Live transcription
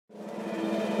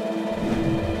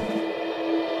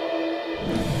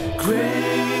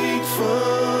great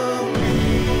for me.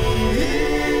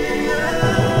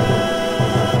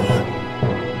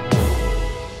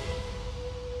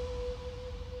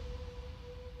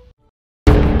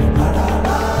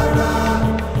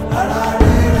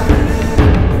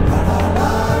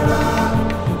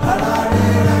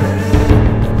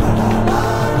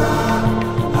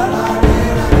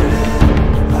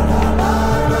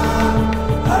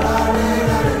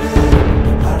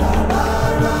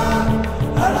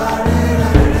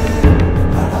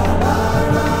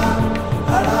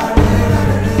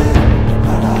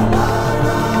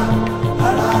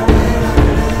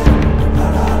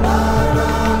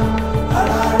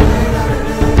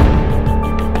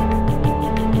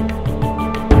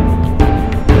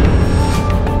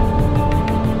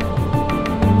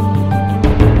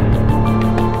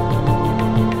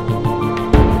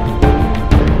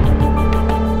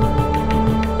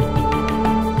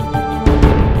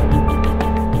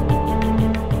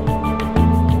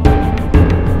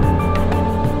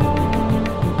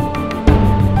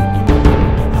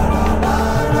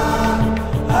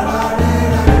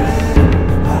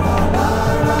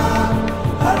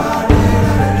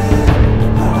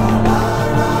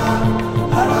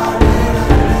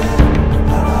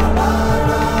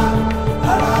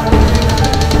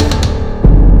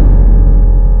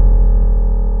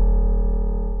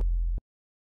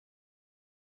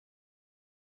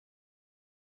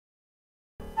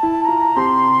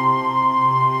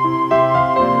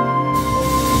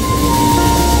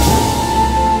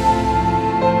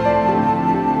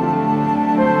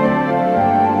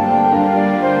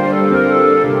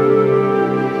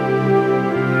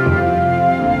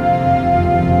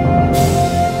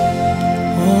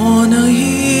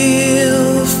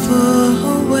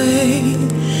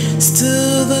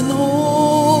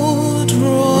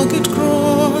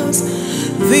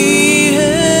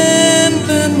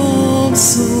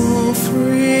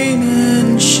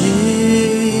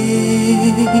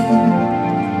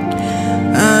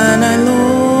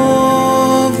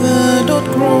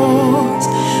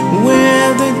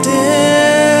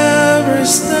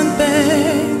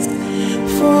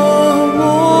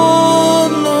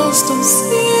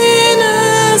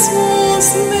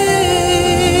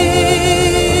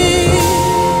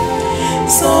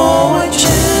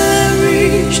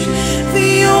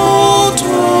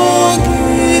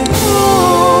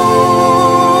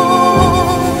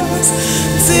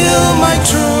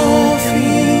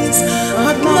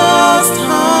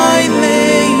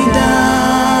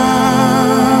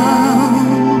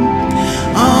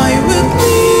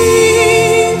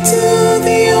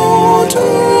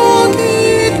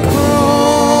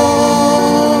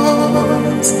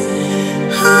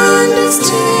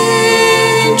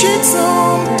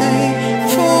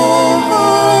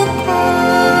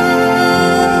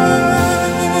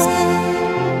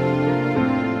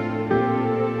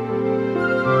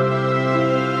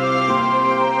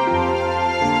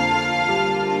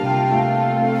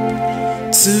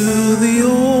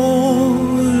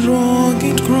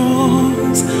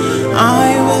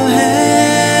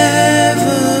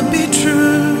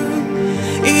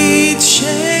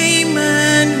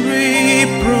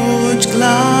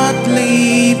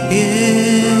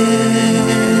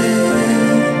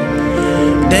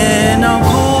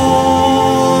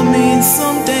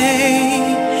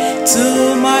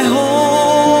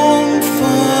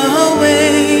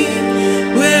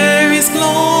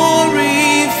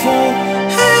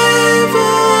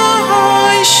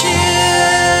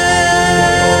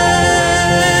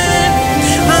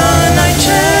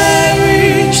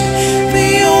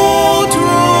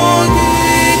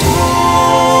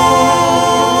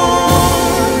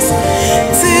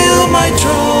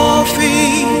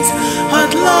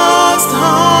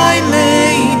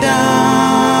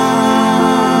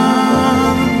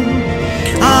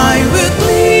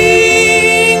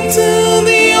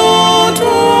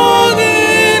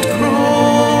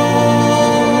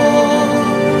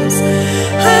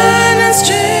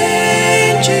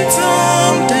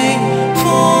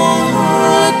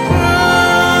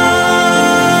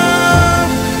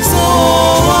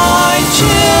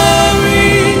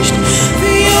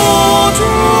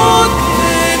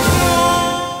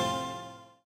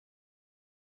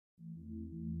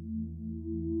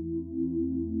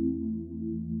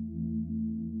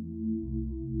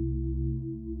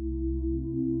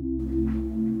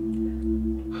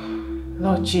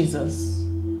 Lord Jesus,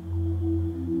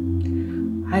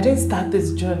 I didn't start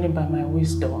this journey by my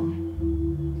wisdom.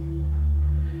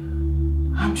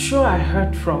 I'm sure I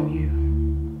heard from you.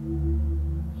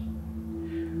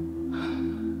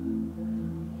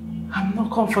 I'm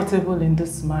not comfortable in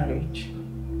this marriage.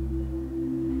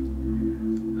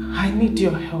 I need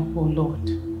your help, oh Lord.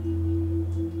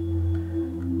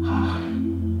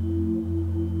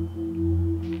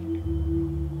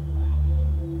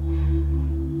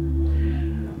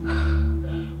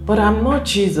 But I'm not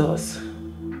Jesus.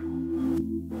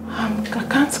 I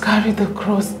can't carry the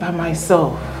cross by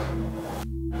myself.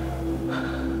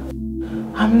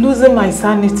 I'm losing my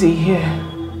sanity here.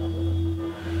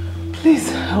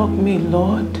 Please help me,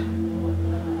 Lord.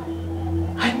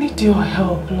 I need your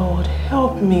help, Lord.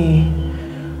 Help me.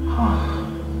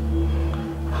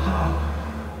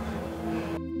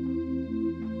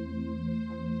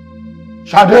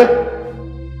 Shade?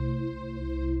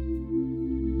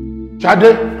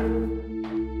 Shade?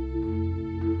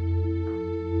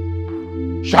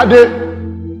 Shade?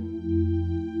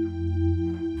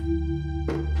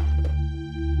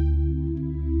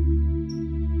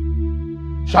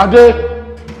 Shade?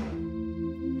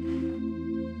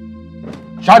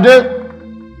 Shade?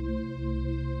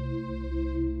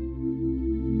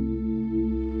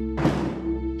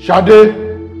 Shade?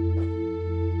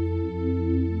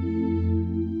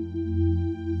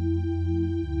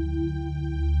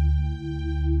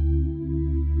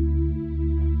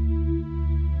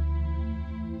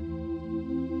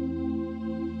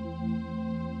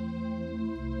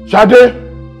 Shade?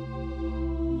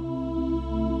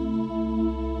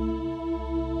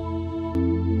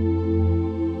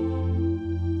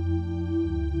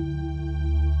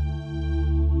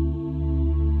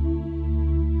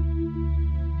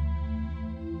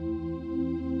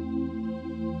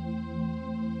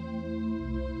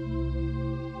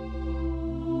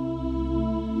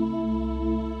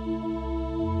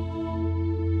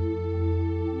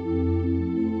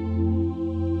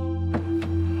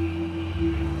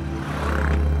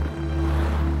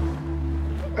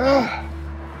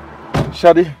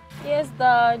 Shadi? Yes,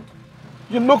 Dad.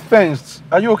 You look tensed.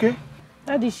 Are you okay?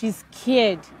 Daddy, she's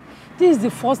scared. This is the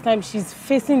first time she's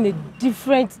facing a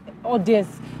different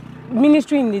audience,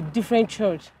 ministry in a different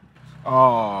church.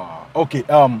 Okay.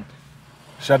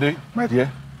 Shadi, my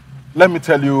dear, let me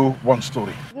tell you one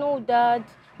story. No, Dad.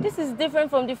 This is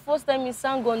different from the first time you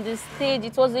sang on the stage.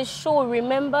 It was a show,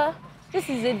 remember? This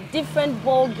is a different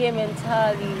ball game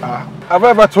entirely. Have I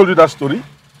ever told you that story?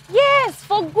 Yes,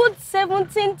 for good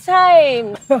 17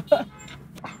 times.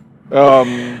 Well,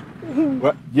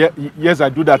 yes, I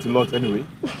do that a lot anyway.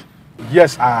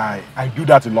 Yes, I do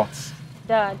that a lot.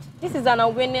 Dad, this is an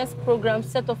awareness program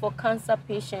set up for cancer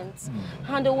patients.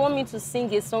 And they want me to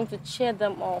sing a song to cheer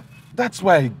them up. That's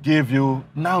why I gave you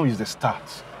Now Is the Start.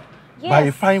 Yes. By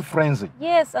a Fine Frenzy.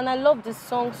 Yes, and I love the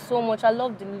song so much. I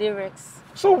love the lyrics.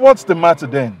 So what's the matter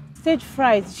then? Stage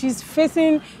fright. She's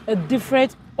facing a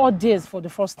different audience for the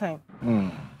first time.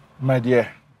 My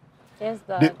dear, Yes,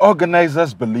 Dad. the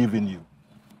organizers believe in you.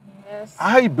 Yes.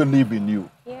 I believe in you.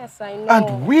 Yes, I know.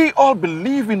 And we all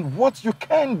believe in what you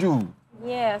can do.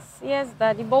 Yes,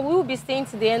 Daddy. But we will be staying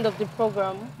to the end of the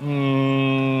program.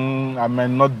 I might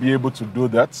not be able to do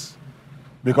that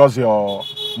because your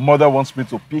mother wants me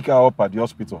to pick her up at the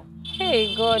hospital.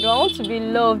 Hey, God, I want to be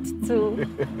loved too.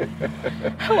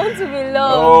 I want to be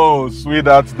loved. Oh,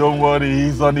 sweetheart, don't worry.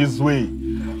 He's on his way.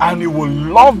 And he will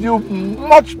love you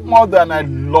much more than I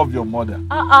love your mother.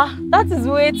 That is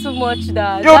way too much,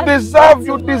 Dad.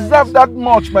 You deserve that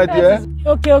much, my dear.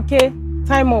 Okay.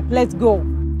 Time up. Let's go.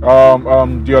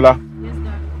 Diola. Yes,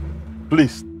 Dad.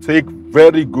 Please take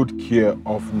very good care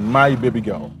of my baby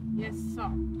girl. Yes, sir.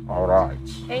 All right.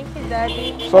 Thank you,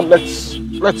 Daddy. So let's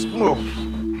move.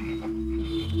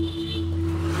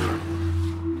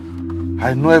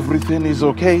 I know everything is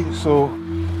okay, so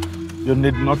you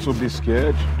need not to be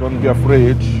scared. Don't be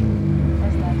afraid.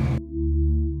 Yes, Daddy.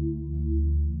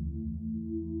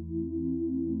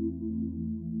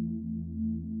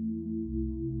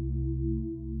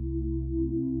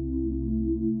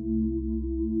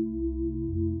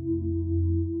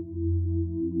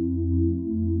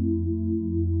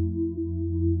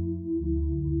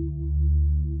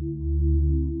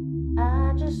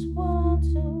 I just want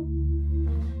to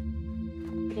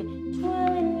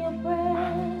dwell in your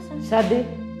presence. Shade,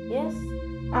 Yes?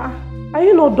 are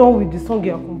you not done with the song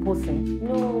you're composing?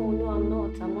 No, I'm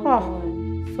not. I'm not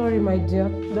done. Sorry, my dear.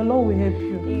 The Lord will help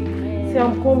you. Amen. See,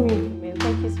 I'm coming. Amen.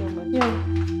 Thank you so much. Yeah.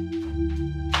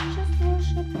 Just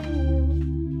worshiping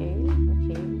you.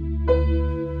 Okay.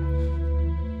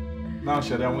 Now,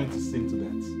 Shadi, I want to sing to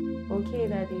that. Okay,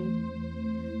 Daddy.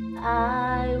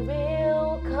 I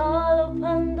will call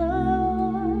upon the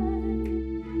Lord,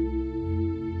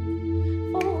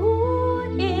 for who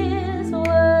is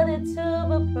worthy to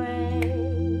be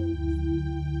praised.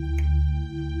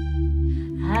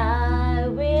 I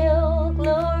will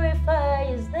glorify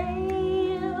His name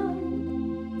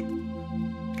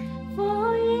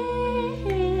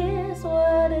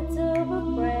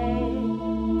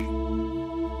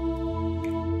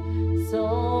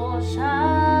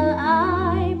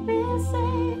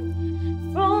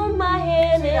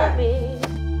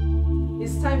baby.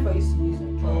 It's time for you to use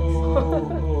your drugs.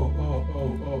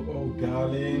 Oh,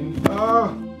 darling.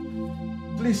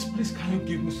 Please, can you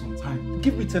give me some time?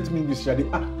 Give me 30 minutes, Shadi.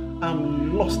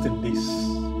 I'm lost in this.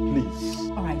 Please.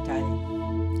 All right,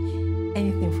 darling.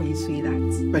 Anything for you,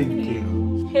 sweetheart. Thank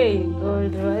you. Hey,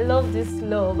 God, I love this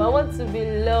love. I want to be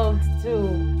loved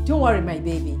too. Don't worry, my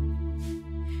baby.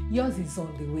 Yours is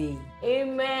on the way.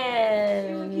 Amen.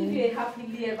 He will give you a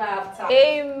happily ever after.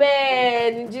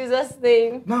 Amen. In Jesus'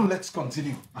 name. Now let's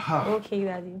continue. Okay,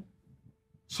 Daddy.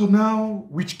 So now,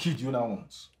 which key do you now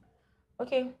want?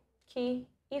 Okay, key,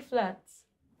 E flat.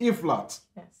 E flat.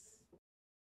 Yes.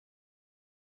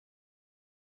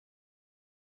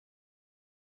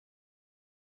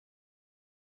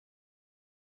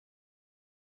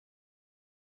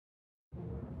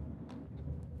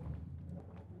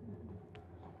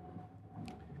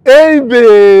 Hey,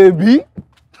 baby.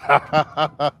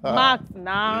 Max,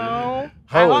 now.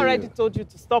 How I are already you? told you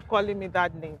to stop calling me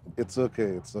that name. It's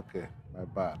okay. My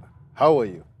bad. How are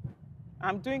you?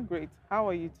 I'm doing great. How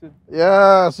are you too?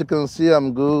 Yeah, as you can see,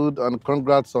 I'm good, and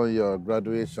congrats on your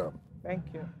graduation. Thank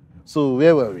you. So,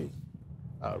 where were we?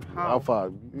 How? How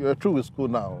far? You're through with school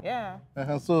now. Yeah.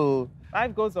 So,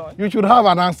 Life goes on. you should have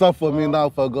an answer for me now,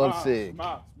 for God's sake.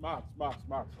 Max.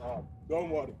 Don't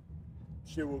worry.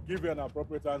 She will give you an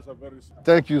appropriate answer very soon.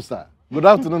 Thank you, sir. Good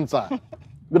afternoon, sir.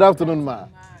 Good afternoon, ma.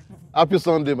 Happy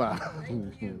Sunday, ma.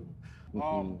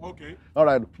 Okay. All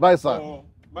right. Bye, sir. So,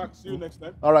 Max, see you next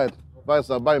time. All right. Bye,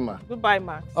 sir. Bye, ma. Goodbye,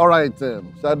 Max. All right,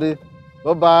 Shadi.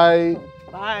 Bye-bye.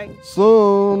 Bye.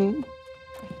 Soon.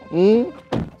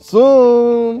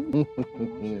 Soon.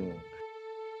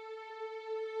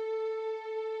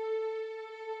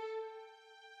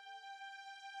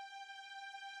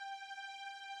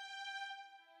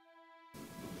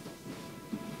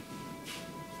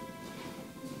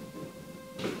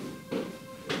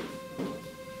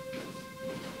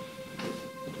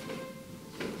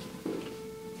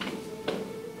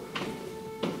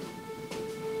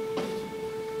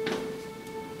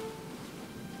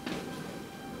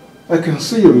 I can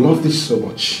see you love this so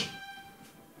much.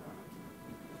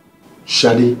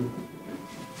 Shadi,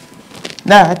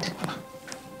 Dad.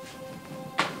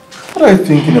 what are you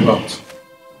thinking about?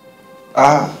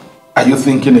 Are you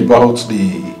thinking about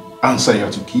the answer you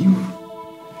have to give?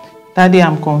 Daddy,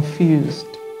 I'm confused.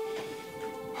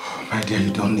 My dear,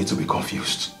 you don't need to be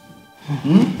confused.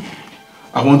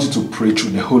 I want you to pray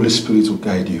through. The Holy Spirit will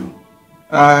guide you.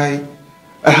 I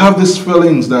have these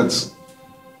feelings that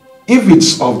if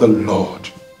it's of the Lord,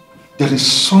 there is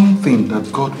something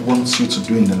that God wants you to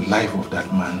do in the life of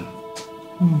that man.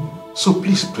 So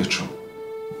please pray through.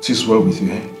 It is well with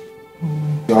you.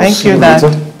 Thank you, Dad.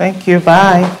 Thank you.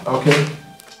 Bye. Okay.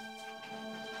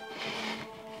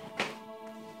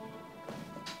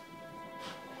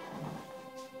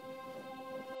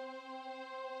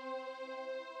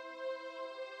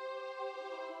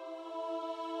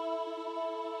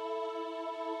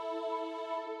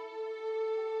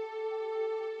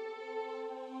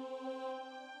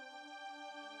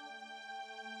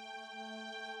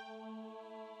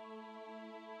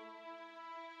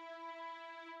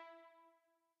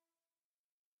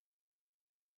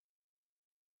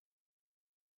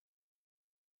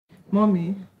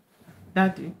 Mommy,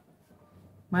 Daddy,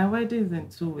 my wedding is in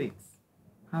 2 weeks.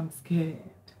 I'm scared.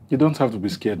 You don't have to be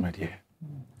scared, my dear.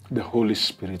 The Holy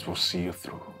Spirit will see you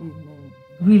through. Amen.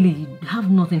 Really, you have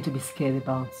nothing to be scared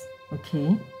about,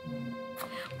 okay?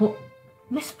 But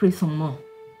let's pray some more.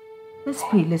 Let's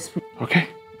pray. Okay?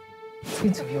 It's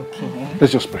going to be okay.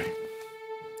 Let's just pray.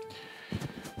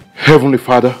 Heavenly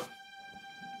Father,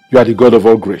 you are the God of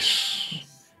all grace.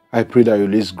 I pray that you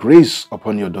release grace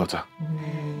upon your daughter.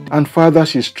 And Father,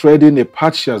 she's treading a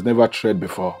path she has never tread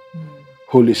before.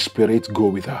 Holy Spirit, go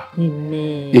with her.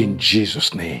 Amen. In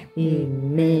Jesus' name.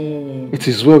 Amen. It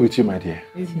is well with you, my dear.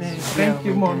 Amen. Thank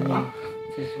you, Mommy.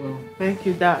 Thank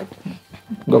you, Dad.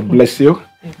 God bless you.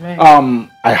 Amen.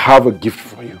 I have a gift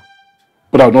for you,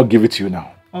 but I'll not give it to you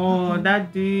now. Oh,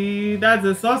 Daddy, that's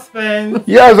a suspense.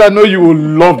 Yes, I know you will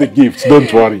love the gift.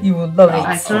 Don't worry. You will love it.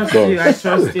 I trust you. I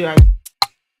trust you.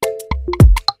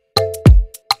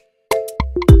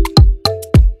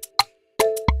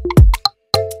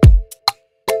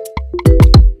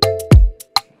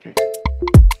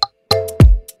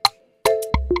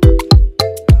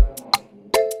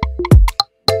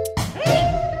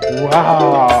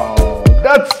 Wow,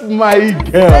 that's my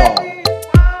girl.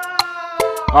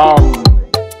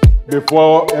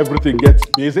 Before everything gets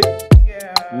busy,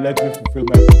 let me fulfill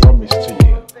my promise to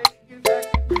you.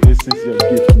 This is your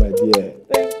gift, my dear.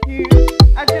 Thank you.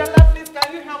 Adiola, please,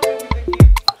 can you help me with the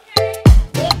gift?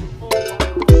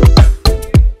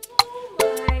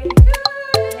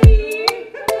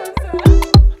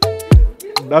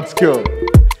 That's cool.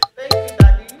 Thank you,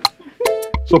 Daddy.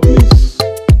 So please,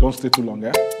 don't stay too long,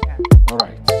 eh? Yeah. All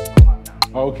right.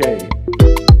 Okay.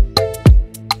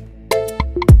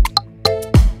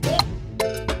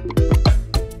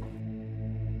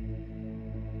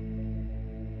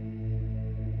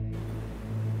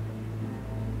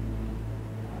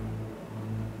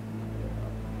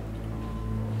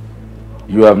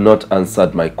 You have not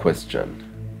answered my question.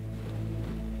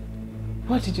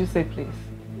 What did you say, please?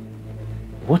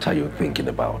 What are you thinking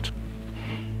about?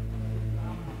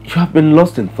 You have been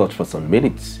lost in thought for some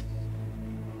minutes.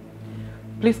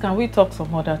 Please, can we talk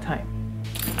some other time?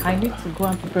 I need to go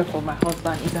and prepare for my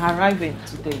husband. He's arriving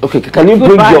today. Okay, can you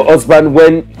bring your husband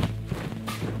when...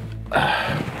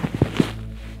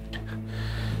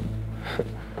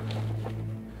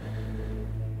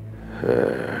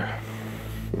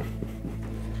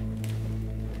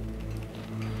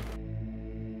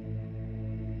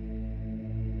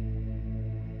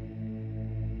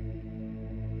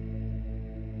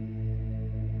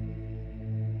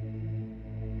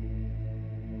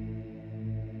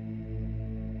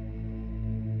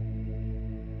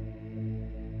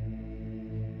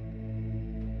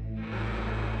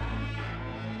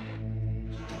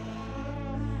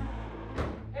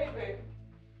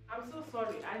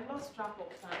 Sorry, I lost track of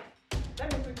time. Let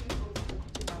me quickly go to the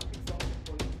kitchen and fix something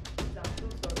for you. I'm so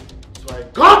sorry. So I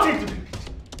got into the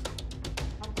kitchen.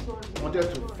 I'm sorry. I wanted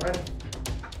to find...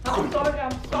 I'm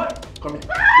sorry. Come here.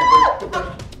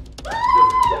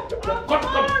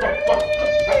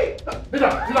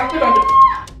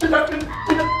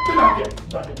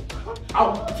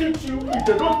 I'll teach you. If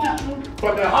they don't teach you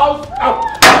from the house, out.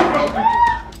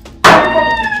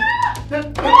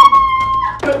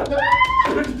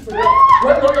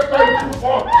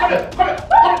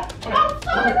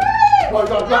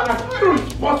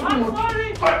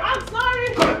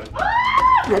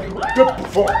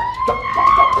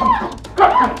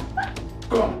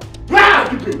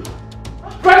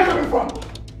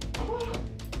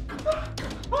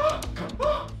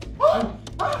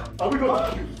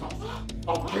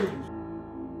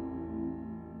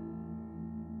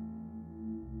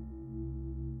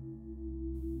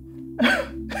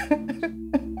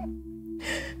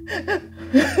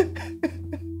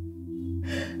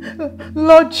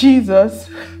 Lord Jesus,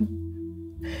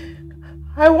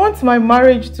 I want my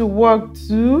marriage to work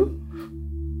too.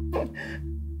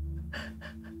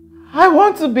 I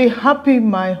want to be happy in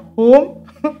my home.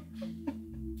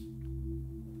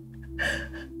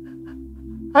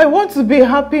 I want to be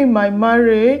happy in my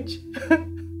marriage.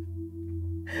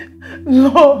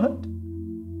 Lord,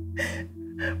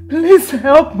 please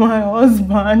help my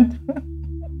husband.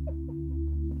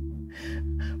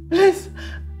 Please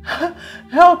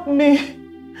help me.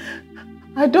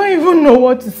 I don't even know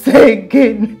what to say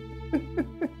again.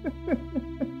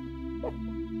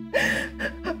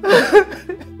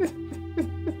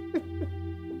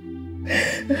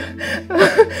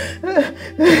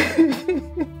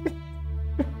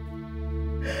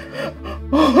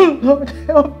 Oh Lord,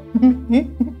 help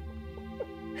me.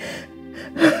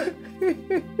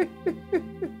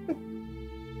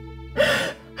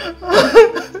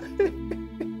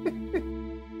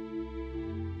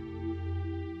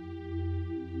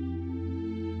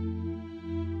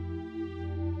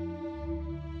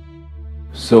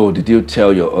 So, did you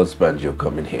tell your husband you're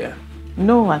coming here?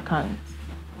 No, I can't.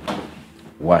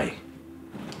 Why?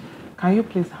 Can you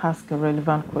please ask a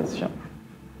relevant question?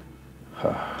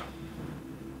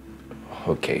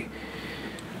 Okay.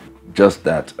 Just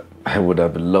that I would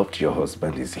have loved your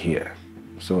husband is here,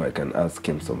 so I can ask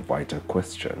him some vital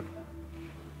question.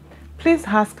 Please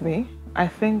ask me. I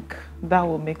think that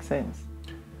will make sense.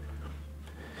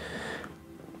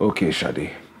 Okay,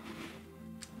 Shadi.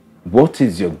 What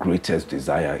is your greatest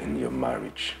desire in your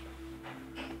marriage?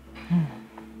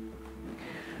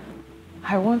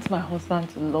 I want my husband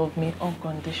to love me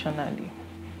unconditionally.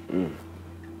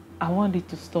 I want it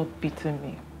to stop beating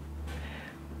me.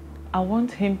 I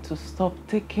want him to stop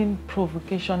taking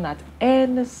provocation at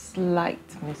any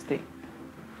slight mistake.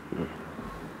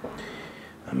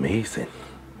 Amazing.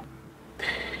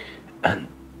 And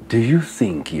do you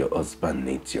think your husband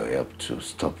needs your help to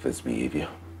stop this behavior?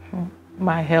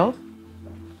 My help?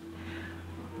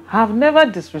 I've never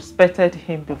disrespected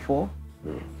him before.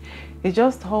 He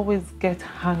just always gets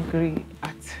angry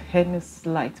at any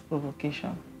slight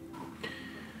provocation.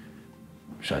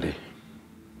 Shadi,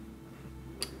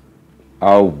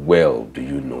 how well do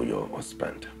you know your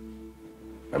husband?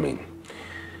 I mean,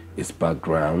 his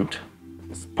background,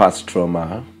 his past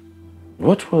trauma.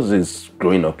 What was his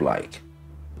growing up like?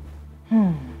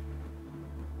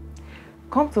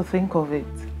 Come to think of it,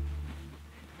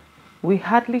 We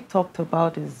hardly talked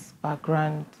about his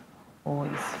background or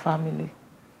his family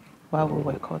while we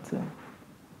were courting.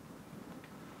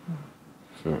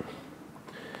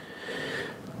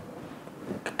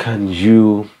 Can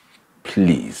you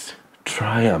please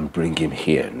try and bring him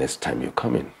here next time you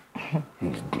come in?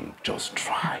 Just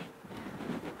try.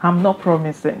 I'm not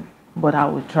promising, but I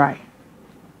will try.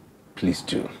 Please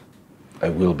do. I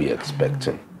will be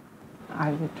expecting.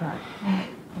 I will try.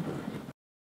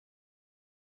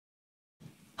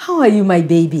 How are you, my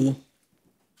baby?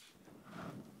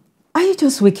 Are you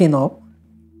just waking up?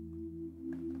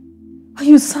 Oh,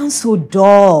 you sound so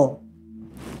dull.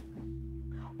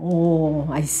 Oh,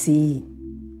 I see.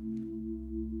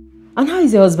 And how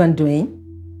is your husband doing?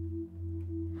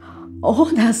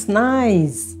 Oh, that's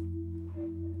nice.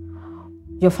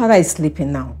 Your father is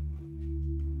sleeping now.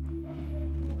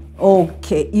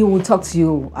 Okay, he will talk to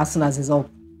you as soon as he's up.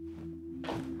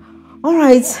 All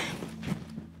right.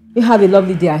 You have a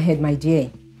lovely day ahead, my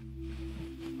dear.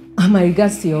 And my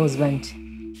regards to your husband.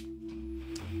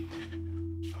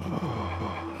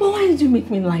 But why did you make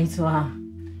me lie to her?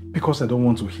 Because I don't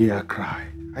want to hear her cry.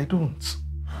 I don't.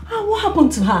 What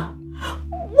happened to her?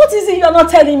 What is it you're not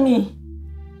telling me?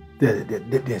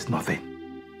 There's nothing.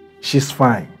 She's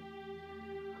fine.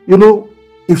 You know,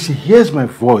 if she hears my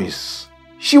voice,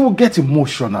 she will get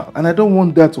emotional, and I don't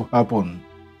want that to happen.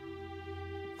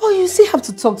 Oh, you still have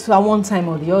to talk to her one time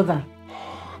or the other.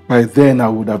 By then, I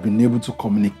would have been able to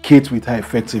communicate with her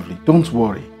effectively. Don't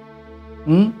worry.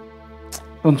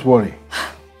 Don't worry.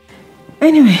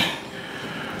 Anyway,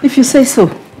 if you say so.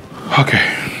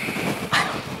 Okay.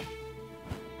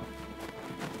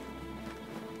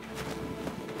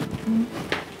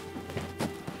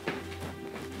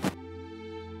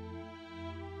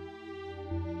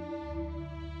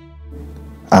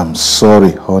 I'm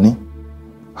sorry, honey.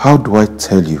 How do I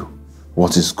tell you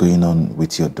what is going on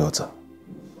with your daughter?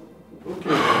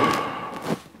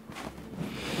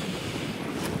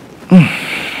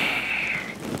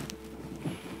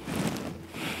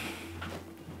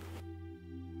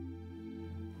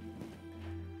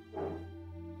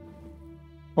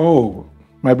 Oh,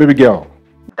 my baby girl.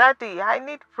 Daddy, I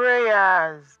need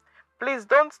prayers. Please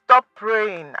don't stop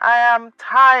praying. I am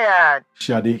tired.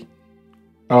 Shadi,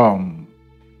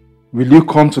 will you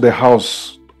come to the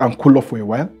house and cool off for a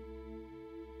while?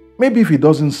 Maybe if he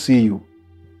doesn't see you,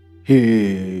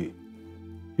 he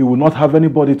will not have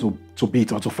anybody to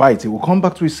beat or to fight. He will come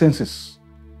back to his senses.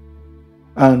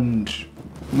 And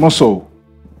more so,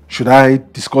 should I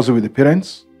discuss it with the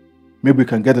parents? Maybe we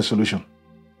can get a solution.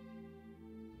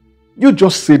 You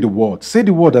just say the word. Say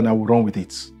the word and I will run with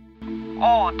it.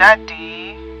 Oh,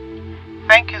 Daddy.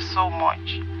 Thank you so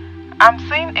much. I'm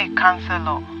seeing a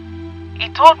counselor. He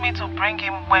told me to bring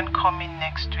him when coming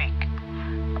next week.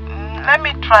 Let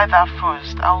me try that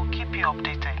first. I'll keep you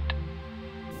updated.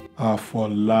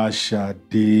 Afola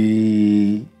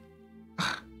Shade.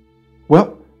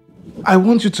 Well, I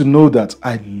want you to know that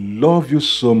I love you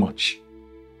so much.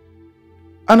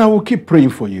 And I will keep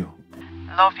praying for you.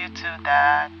 Love you too,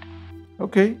 Dad.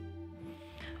 Okay.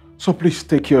 So please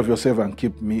take care of yourself and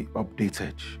keep me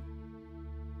updated.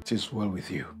 It is well with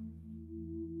you.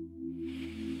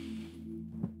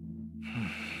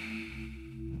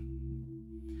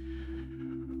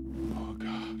 Oh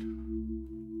God.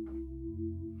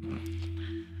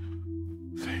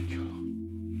 Thank you.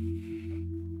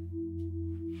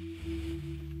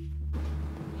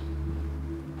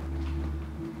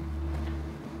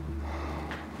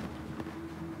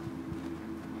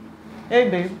 Hey,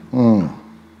 babe.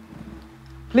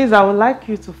 Please, I would like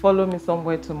you to follow me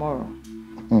somewhere tomorrow.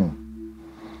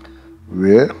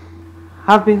 Where?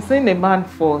 I've been seeing a man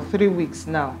for 3 weeks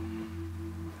now.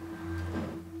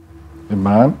 A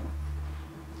man?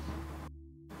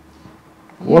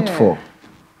 What for?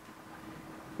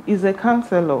 He's a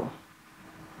counselor.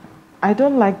 I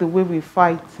don't like the way we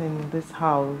fight in this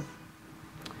house.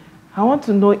 I want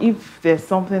to know if there's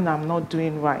something I'm not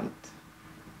doing right.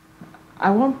 I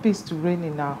want peace to reign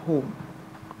in our home.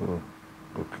 Oh,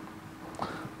 okay.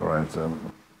 All right.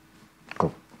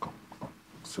 Come.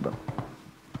 Sit down.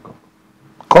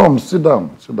 Come, sit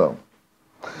down. Sit down.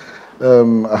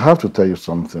 I have to tell you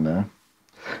something.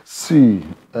 See,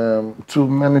 to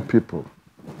many people,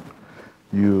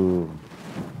 you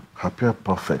appear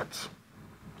perfect,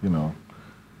 you know.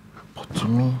 But to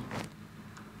me,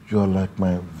 you're like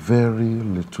my very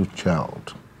little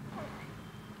child.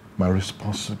 My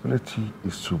responsibility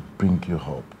is to bring you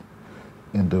up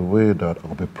in the way that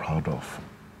I'll be proud of.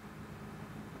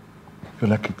 You're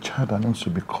like a child that needs to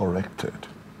be corrected.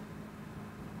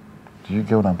 Do you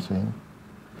get what I'm saying?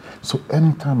 So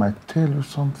anytime I tell you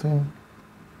something,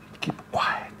 keep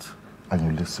quiet. and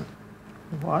you listen.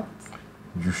 What?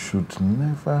 You should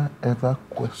never ever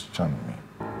question me.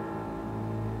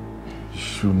 You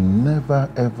should never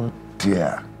ever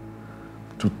dare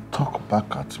to talk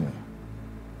back at me.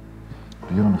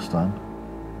 Do you understand?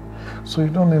 So you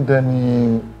don't need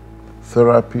any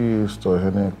therapist or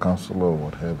any counselor or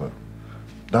whatever.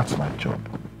 That's my job.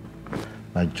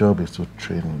 My job is to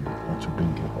train you and to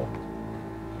bring you up.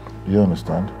 Do you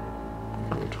understand?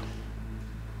 Good.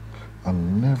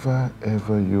 And never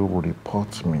ever you will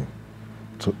report me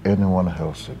to anyone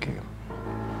else again.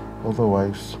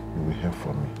 Otherwise, you will hear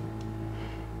from me.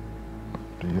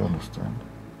 Do you understand?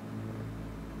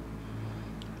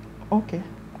 Okay.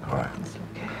 All right. It's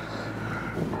okay.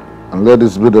 And let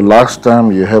this be the last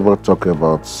time you ever talk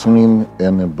about seeing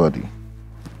anybody.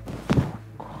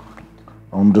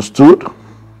 Understood?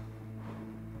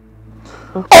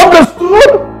 Okay.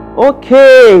 Understood?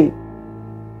 Okay.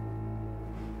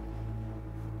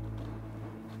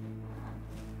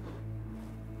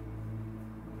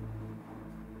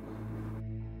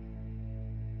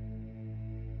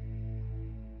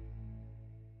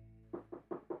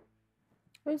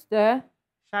 Who's there?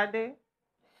 Shade?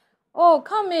 Oh,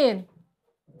 come in.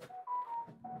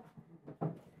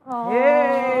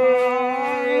 Hey!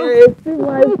 See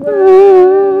my friend.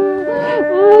 I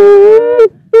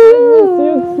miss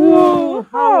you too.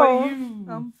 How are you?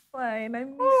 I'm fine. I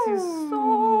miss you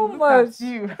so Look much. at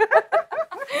you.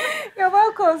 You're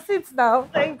welcome. Sit now.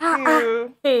 Thank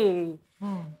you. Hey.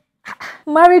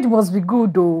 Marriage must be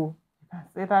good, though.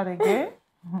 Say that again.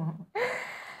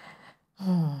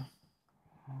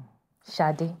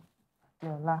 Shade,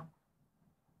 Yola.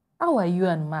 how are you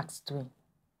and Max doing?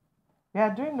 We are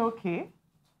doing okay.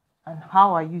 And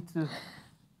how are you too?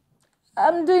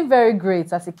 I'm doing very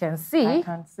great, as you can see. I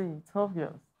can see. It's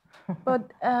obvious. But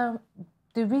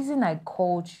the reason I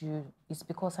called you is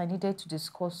because I needed to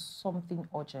discuss something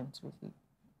urgent with you.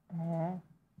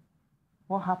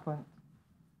 What happened?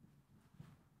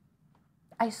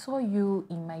 I saw you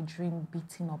in my dream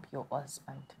beating up your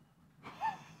husband.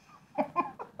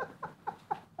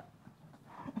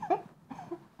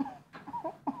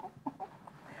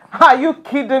 Are you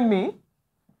kidding me?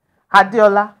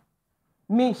 Adiola,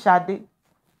 me, Shade,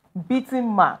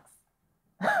 beating Max.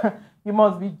 You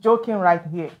must be joking right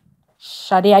here.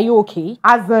 Shade, are you okay?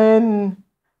 As in,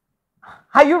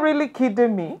 are you really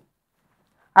kidding me?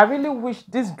 I really wish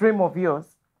this dream of yours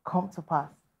come to pass.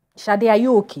 Shade, are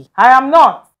you okay? I am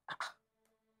not.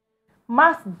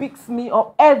 Max beats me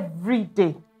up every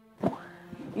day.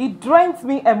 He drains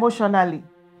me emotionally,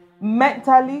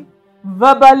 mentally,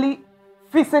 verbally,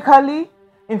 physically.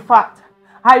 In fact,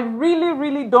 I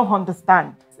really don't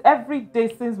understand. Every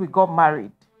day since we got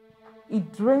married, he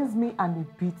drains me and he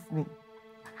beats me.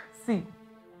 See,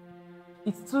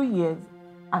 it's 2 years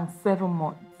and 7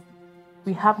 months.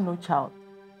 We have no child.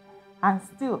 And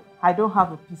still, I don't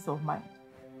have a peace of mind.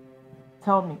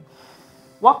 Tell me,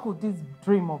 what could this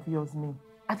dream of yours mean?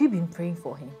 Have you been praying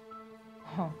for him?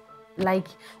 Like,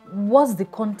 what's the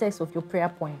context of your prayer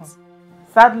points?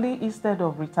 Sadly, instead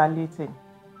of retaliating,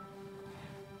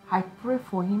 I pray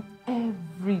for him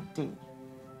every day.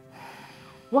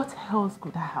 What else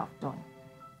could I have done?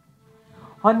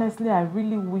 Honestly, I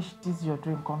really wish this your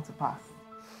dream come to pass.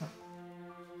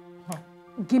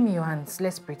 Give me your hands.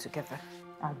 Let's pray together.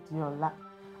 Adiola,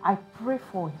 I pray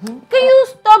for him. Can you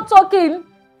stop talking?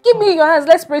 Give me your hands.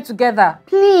 Let's pray together.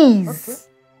 Please. Okay.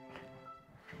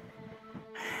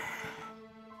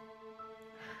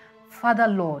 Father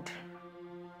Lord,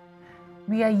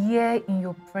 we are here in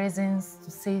your presence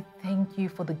to say thank you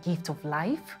for the gift of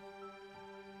life.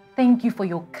 Thank you for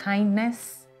your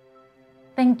kindness.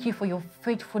 Thank you for your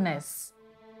faithfulness.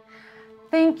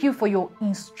 Thank you for your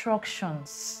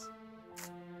instructions.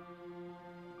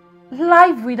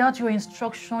 Life without your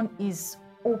instruction is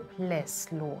hopeless,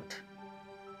 Lord.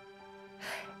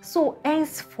 So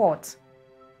henceforth,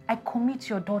 I commit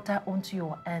your daughter unto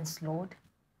your hands, Lord.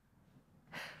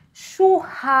 Show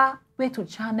her where to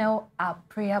channel our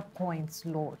prayer points,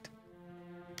 Lord.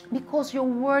 Because your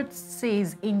word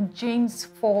says in James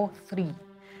 4:3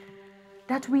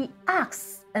 that we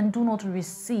ask and do not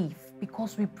receive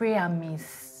because we pray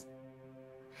amiss,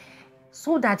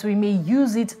 so that we may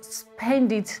use it,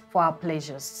 spend it for our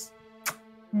pleasures.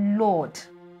 Lord,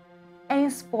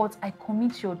 henceforth I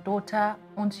commit your daughter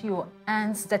unto your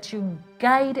hands, that you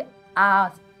guide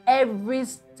us every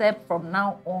step from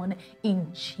now on,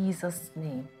 in Jesus'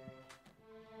 name.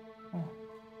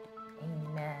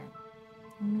 Amen.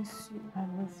 I miss you. I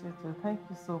miss you too. Thank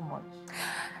you so much.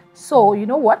 So, you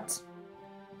know what?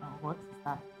 What is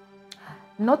that?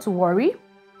 Not to worry.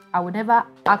 I will never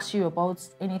ask you about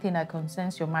anything that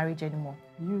concerns your marriage anymore.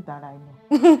 You that I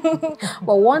know.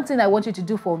 But one thing I want you to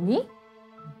do for me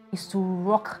is to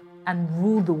rock and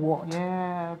rule the world.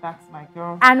 Yeah, that's my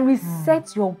girl. And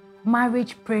reset your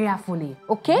marriage prayerfully,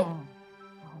 okay? I'll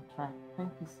try.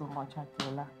 Thank you so much,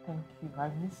 Atiola. Thank you. I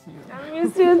miss you. I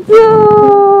miss you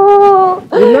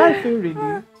too. You like feel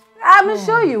relieved? I'm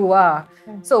sure you are.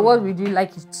 So what would you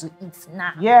like to eat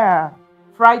now? Yeah,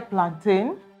 fried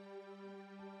plantain.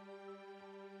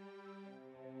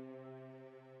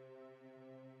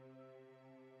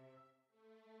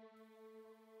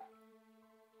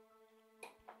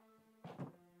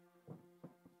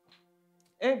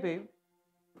 Hey, babe.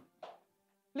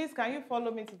 Please, can you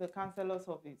follow me to the counselor's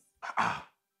office?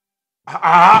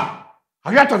 Are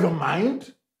you out of your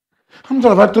mind? How many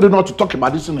times have I told you not to talk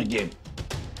about this thing again?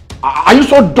 Are you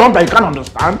so dumb that you can't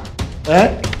understand?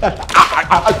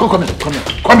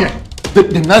 Come here. The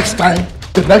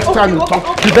next time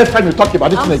you talk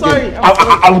about this thing again,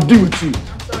 I will deal with you.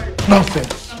 I'm sorry.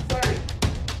 Nonsense. I'm sorry.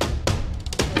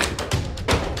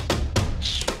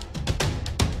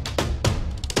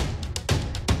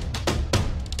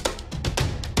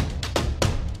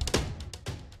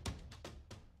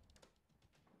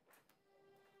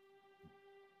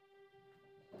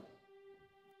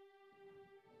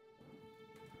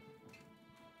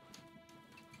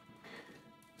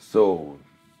 So,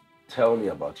 tell me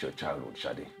about your childhood,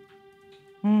 Shadi.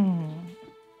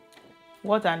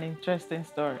 What an interesting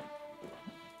story.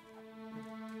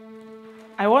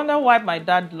 I wonder why my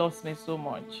dad loves me so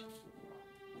much.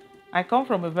 I come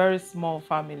from a very small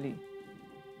family.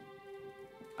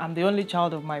 I'm the only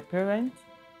child of my parents.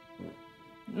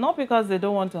 Not because they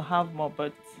don't want to have more,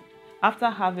 but after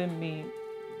having me,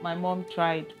 my mom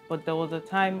tried, but there was a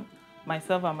time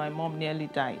myself and my mom nearly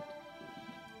died.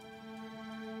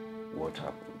 What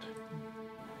happened?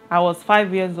 I was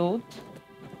 5 years old.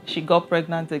 She got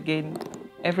pregnant again.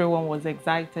 Everyone was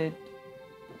excited.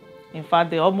 In fact,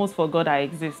 they almost forgot I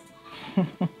exist.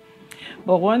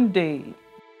 But one day,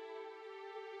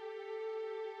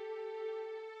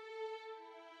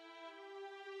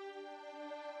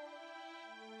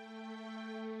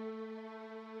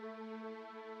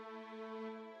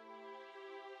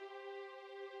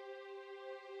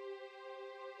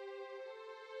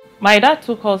 my dad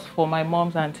took us for my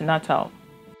mom's antenatal.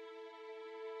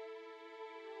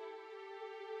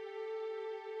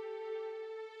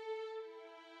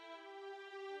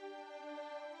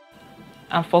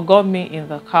 And forgot me in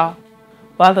the car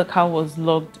while the car was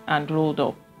locked and rolled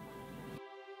up.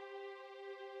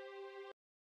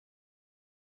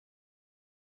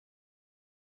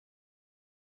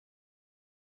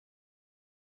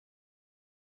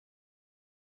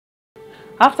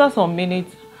 After some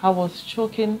minutes, I was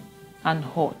choking and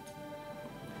hot.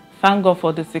 Thank God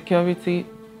for the security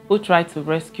who tried to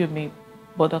rescue me,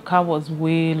 but the car was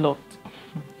way locked.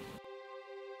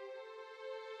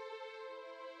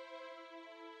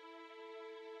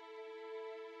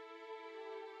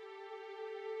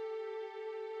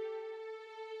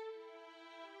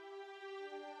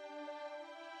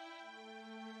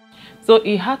 So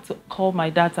he had to call my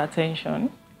dad's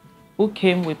attention, who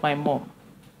came with my mom.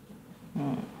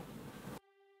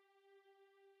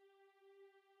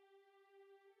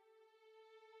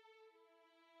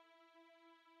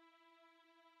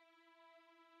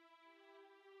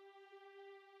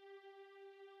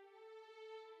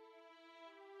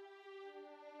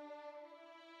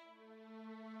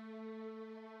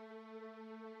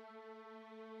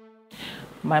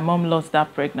 My mom lost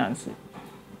that pregnancy.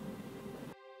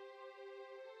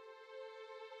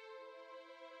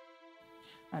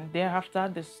 And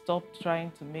thereafter, they stopped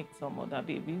trying to make some other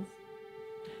babies,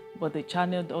 but they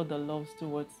channeled all the loves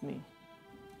towards me.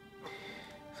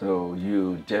 So,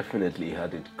 you definitely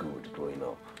had it good growing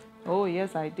up. Oh,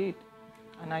 yes, I did.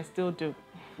 And I still do.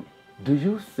 Do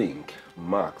you think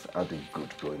Max had it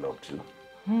good growing up too?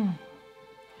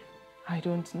 I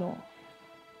don't know.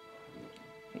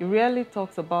 He rarely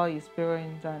talks about his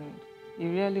parents and he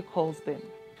rarely calls them.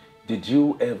 Did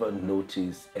you ever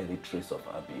notice any trace of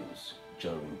abuse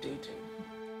during dating?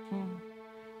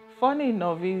 Funny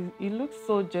enough, he looks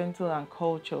so gentle and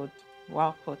cultured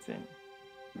while courting.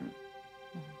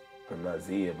 And has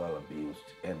he ever abused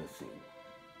anything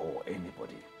or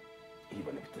anybody,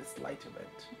 even if it's a slight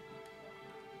event?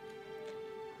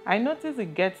 I notice he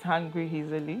gets angry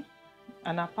easily,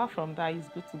 and apart from that, he's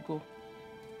good to go.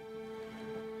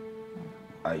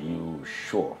 Are you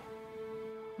sure?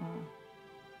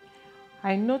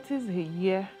 I noticed a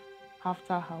year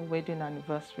after her wedding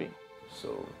anniversary.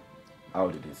 So, how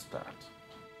did it start?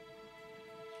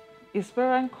 His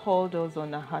parents called us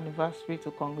on our anniversary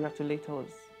to congratulate us.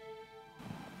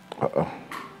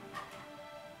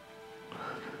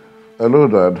 Hello,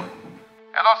 Dad.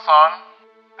 Hello, son.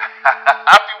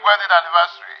 Happy wedding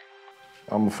anniversary.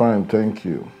 I'm fine, thank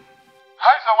you.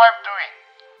 How is your wife doing?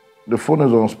 The phone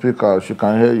is on speaker. She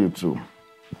can hear you too.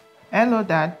 Hello,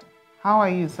 Dad. How are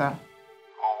you, sir?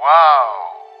 Oh, wow.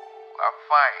 I'm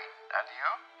fine. And you?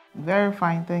 Very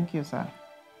fine, thank you, sir. I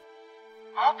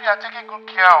hope you are taking good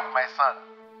care of my son.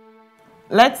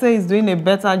 Let's say he's doing a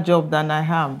better job than I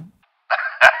am. No.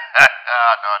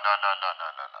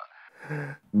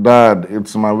 Dad,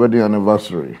 it's my wedding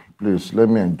anniversary. Please, let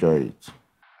me enjoy it.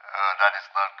 Oh, that is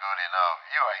not good enough.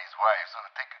 You are his wife, so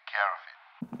take good care of it.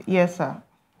 Yes, sir.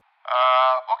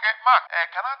 Okay, Mark,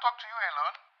 can I talk to you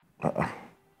alone?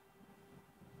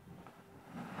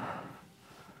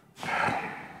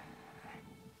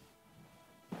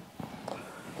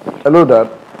 Hello, Dad.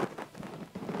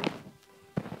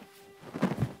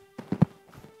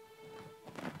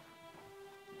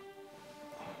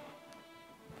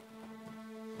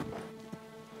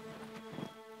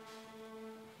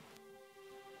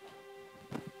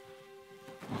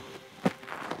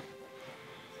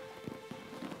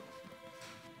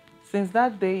 Since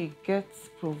that day he gets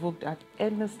provoked at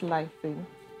any slight thing,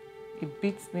 he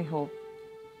beats me up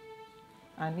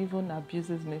and even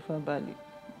abuses me verbally.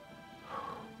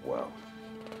 Well,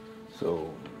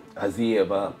 so has he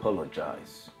ever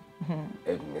apologized?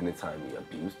 Anytime he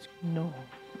abused? No.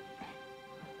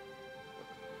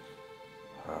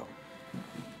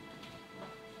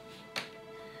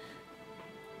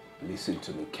 Listen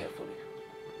to me carefully.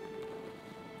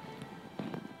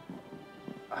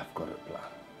 I've got a plan.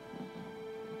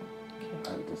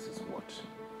 Okay. And this is what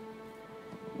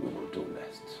we will do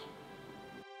next.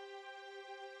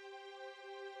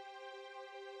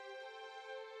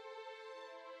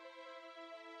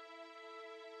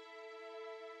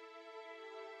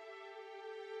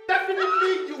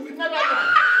 Definitely, you will never learn.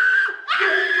 You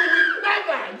will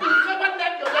never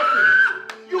learn your lesson.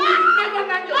 You will never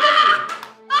learn your lesson.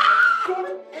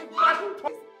 Don't ever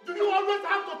talk. Do you always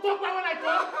have to talk when I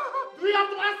talk? Do you have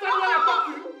to answer when I talk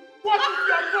to you? What is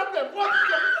your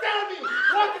problem? Tell me,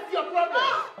 what is your problem? I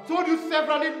told you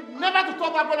severally never to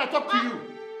talk back when I talk to you.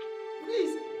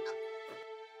 Please. It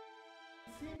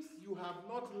seems you have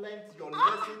not learned your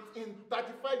lesson in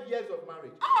 35 years of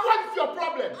marriage. What is your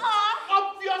problem?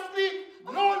 Obviously,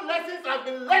 no lessons have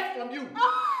been learned from you.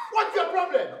 What's your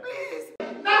problem? Please.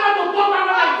 Never to talk back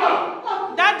when I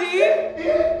talk. Daddy?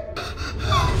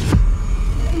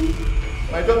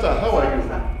 My daughter, how are you?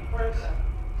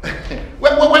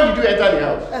 When did you enter the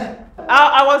house?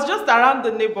 I was just around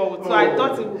the neighborhood, so I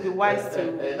thought it would be wise to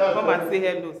come and say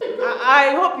hello.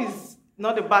 I hope it's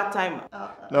not a bad time.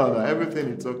 No, everything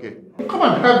is okay. Come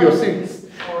and have your seats.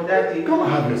 Oh, Daddy. Come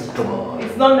and have your seat. Come on.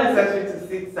 It's not necessary to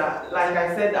sit, sir. Like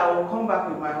I said, I will come back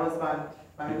with my husband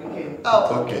by weekend.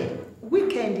 Oh, okay.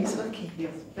 Weekend is okay.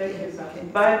 Yes, thank you, sir.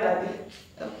 Bye, Daddy.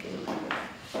 Okay.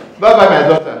 Bye-bye, my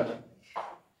daughter.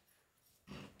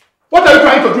 What are you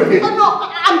trying to do again? Oh, no,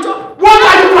 I'm just... What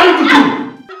are you trying to do?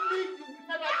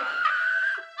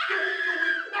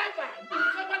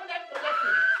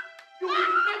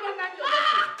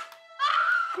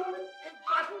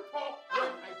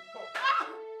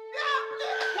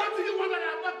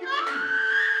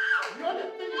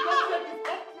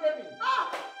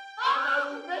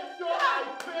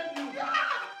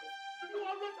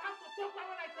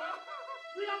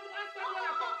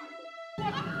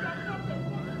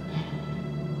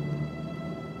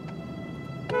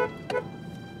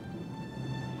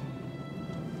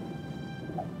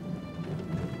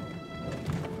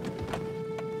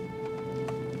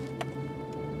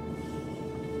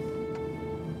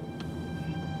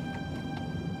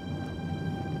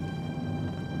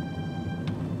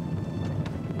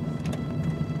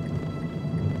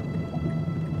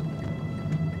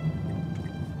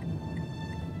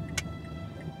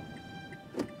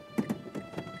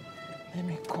 Let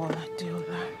me call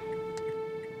Adiola.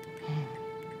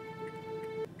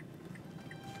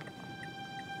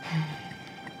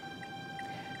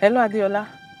 Hello, Adiola.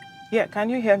 Yeah, can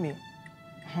you hear me?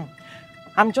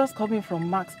 I'm just coming from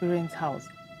Mark's parents' house.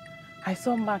 I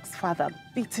saw Mark's father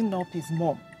beating up his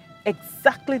mom,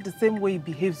 exactly the same way he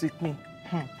behaves with me.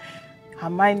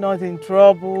 Am I not in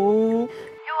trouble?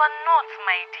 You are not,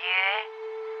 my dear.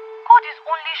 God is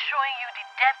only showing you the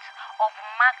depth of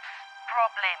Mark's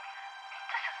problem.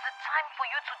 This is the time for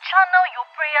you to channel your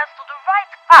prayers to the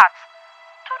right path.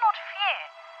 Do not fear.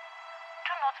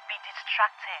 Do not be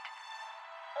distracted.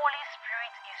 Holy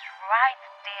Spirit is right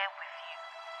there with you.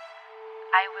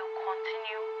 I will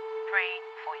continue praying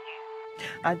for you.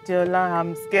 Adiola,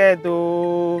 I'm scared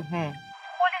though.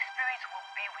 Holy Spirit will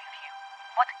be with you.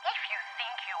 But if you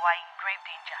think you are in grave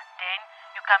danger, then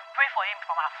you can pray for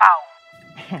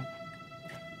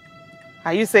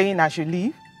Are you saying I should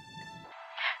leave? See,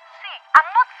 I'm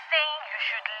not saying you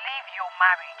should leave your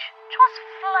marriage. Just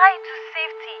fly to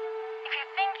safety if you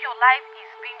think your life is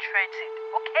being threatened,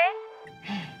 okay?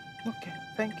 Okay,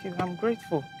 thank you. I'm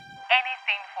grateful.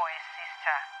 Anything for a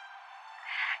sister.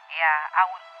 Yeah, I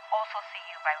will also see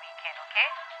you by weekend, okay?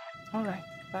 All right,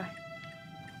 bye.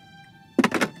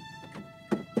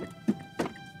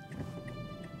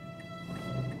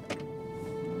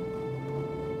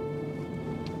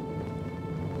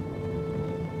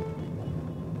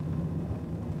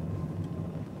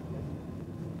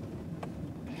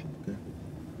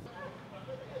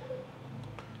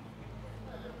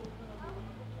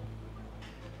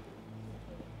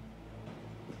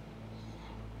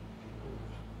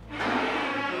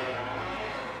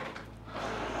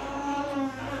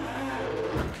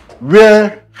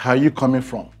 Where are you coming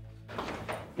from?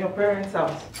 Your parents'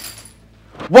 house.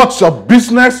 What's your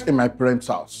business in my parents'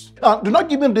 house? Do not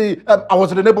give me the I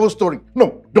was in the neighborhood story.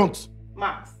 No, don't.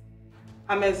 Max,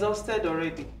 I'm exhausted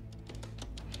already.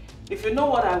 If you know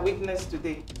what I witnessed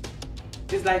today,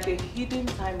 it's like a hidden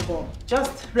time bomb,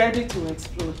 just ready to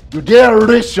explode. You dare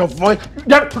raise your voice? You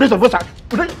dare raise your voice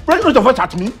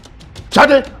at me?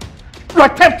 Shade, you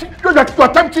are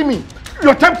tempting me. You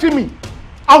are tempting me.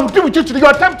 I will deal with you today. You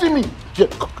are tempting me. Here,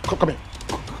 come here.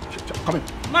 Come here.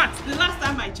 Max, the last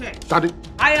time I checked, Shade.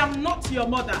 I am not your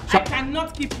mother. I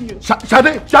cannot keep you. Shade.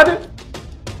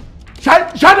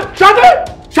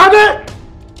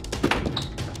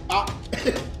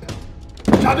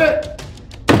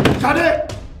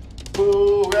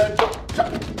 Oh,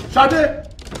 Shade.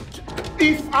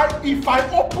 If I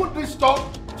open this door,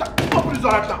 open this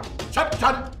door right now. Shade,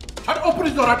 open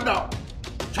this door right now.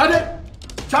 Shade,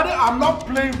 I'm not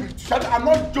playing with you. Shade, I'm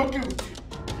not joking with you.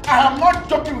 I am not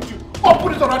joking with you. Open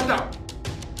this door right now.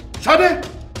 Shade.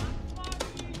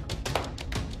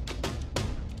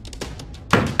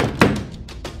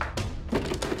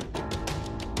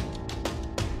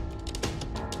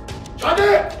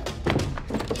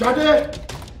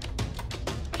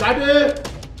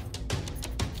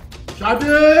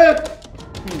 Shade!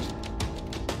 Please.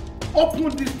 Open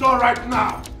this door right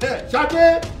now. Hey,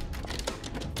 Shade!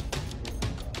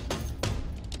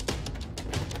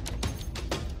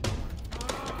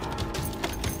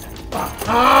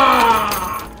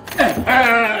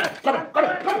 Come on.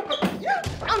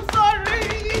 I'm sorry.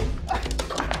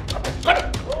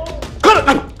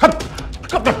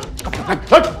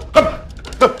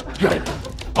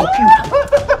 I'll kill you.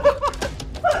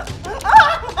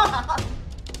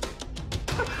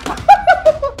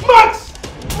 Max!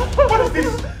 What is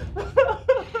this?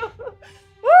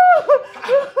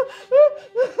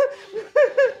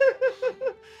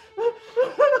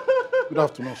 Good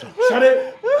afternoon, sir.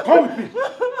 Shade, come with me.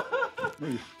 No,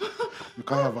 you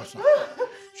can't have her, sir.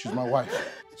 She's my wife.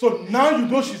 So now you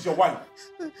know she's your wife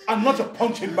and not a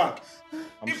punching bag.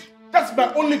 That's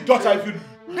my only daughter. If you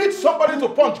need somebody to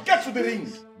punch, get to the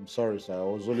ring. I'm sorry, sir. I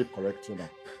was only correcting her.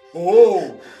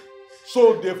 Oh,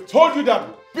 so they've told you that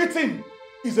beating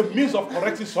is a means of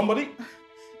correcting somebody?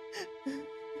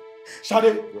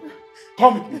 Shade,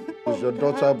 come with me. She's your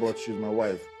daughter, but she's my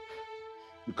wife.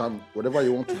 You can, whatever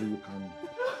you want to do, you can.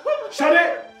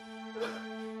 Shade!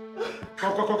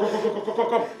 Come. No, Dad.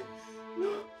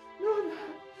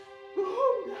 Go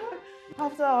home, Dad.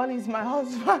 After all, he's my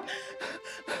husband.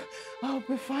 I'll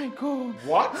be fine. Go.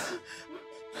 What?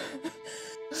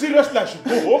 Seriously, I should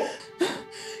go home?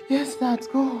 Yes, Dad.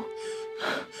 Go.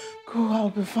 Go, I'll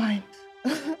be fine.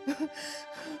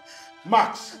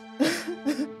 Max,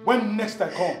 when next I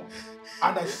come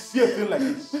and I see a thing like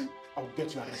this, I'll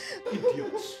get you arrested.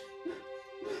 Idiots.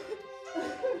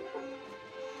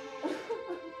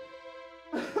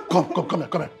 Come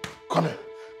here.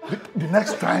 The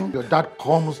next time your dad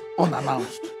comes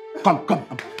unannounced, come,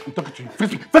 I'm talking to you.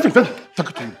 Face me, talking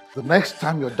to you. The next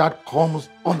time your dad comes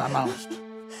unannounced,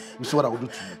 you see what I will do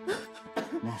to you.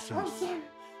 Nonsense.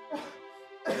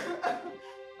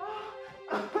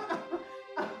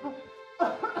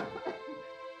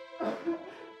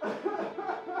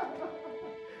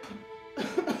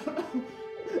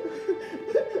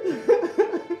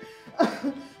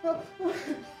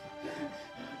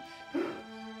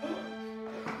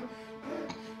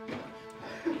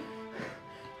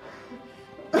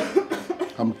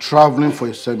 I'm traveling for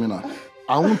a seminar.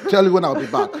 I won't tell you when I'll be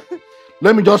back.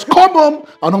 Let me just come home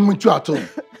and I'll meet you at home.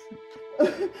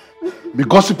 Be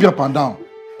gossipy up and down.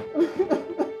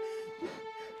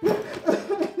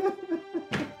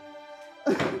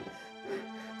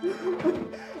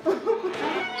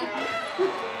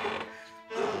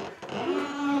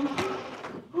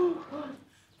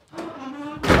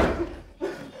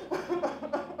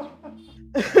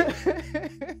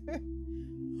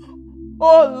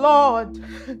 Lord,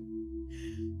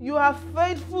 you are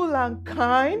faithful and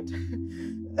kind.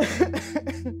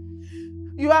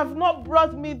 You have not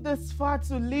brought me this far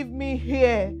to leave me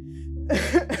here.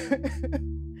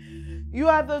 You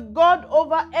are the God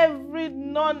over every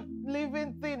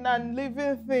non-living thing and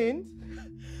living thing.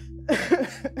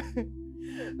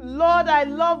 Lord, I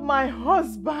love my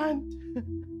husband.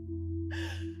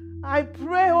 I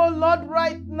pray, oh Lord,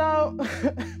 right now,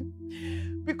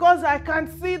 because I can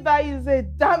see that he's a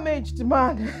damaged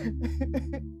man.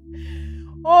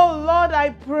 Oh Lord, I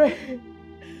pray,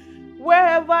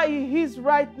 wherever he is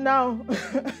right now,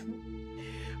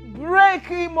 break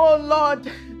him, oh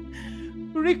Lord,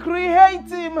 recreate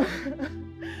him,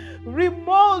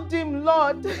 remold him,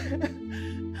 Lord,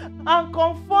 and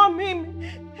conform him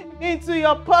into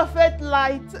your perfect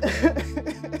light.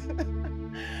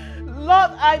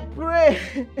 Lord, I pray,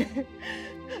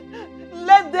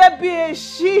 let there be a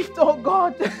shift, oh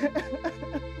God.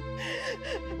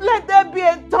 Let there be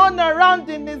a turnaround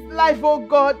in his life, oh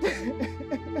God.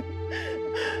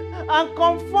 And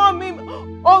conform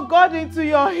him, oh God, into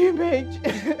your image.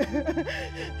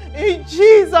 In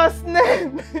Jesus'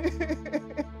 name.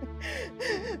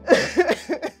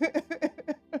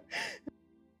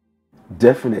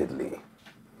 Definitely.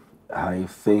 I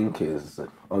think he's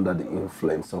under the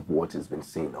influence of what he's been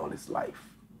seeing all his life.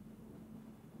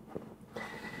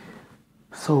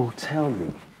 So tell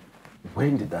me,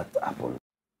 when did that happen?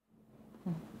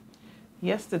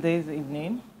 Yesterday's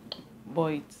evening,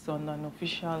 but it's on an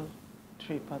official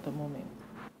trip at the moment.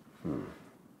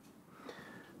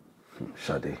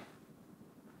 Shade,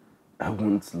 I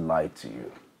won't lie to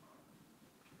you.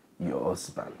 Your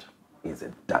husband is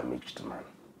a damaged man.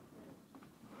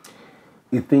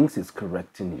 He thinks he's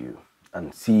correcting you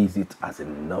and sees it as a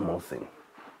normal thing.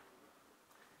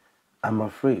 I'm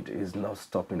afraid he's not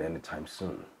stopping anytime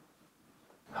soon.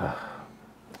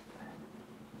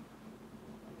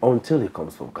 Until he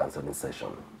comes for a counseling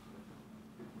session,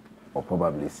 or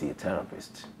probably see a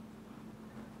therapist.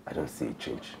 I don't see a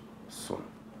change soon.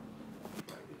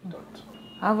 I don't.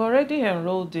 I've already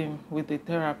enrolled him with a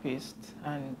therapist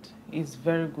and he's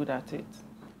very good at it.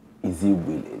 Is he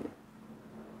willing?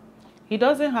 He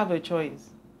doesn't have a choice,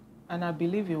 and I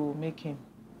believe you will make him.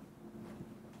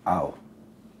 How?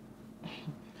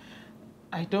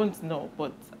 I don't know,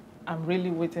 but I'm really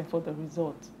waiting for the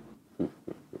result.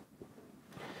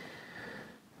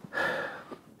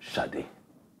 Shade,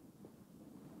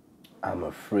 I'm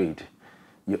afraid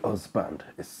your husband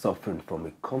is suffering from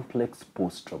a complex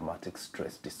post-traumatic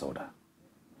stress disorder,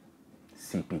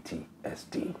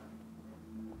 CPTSD.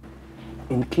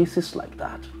 In cases like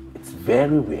that, it's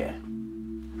very rare.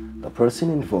 The person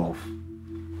involved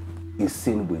is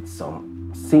seen with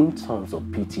some symptoms of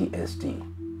PTSD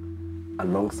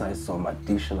alongside some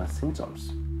additional symptoms.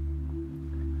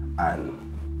 And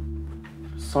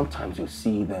sometimes you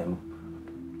see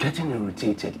them getting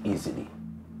irritated easily.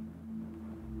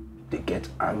 They get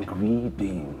angry,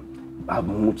 they have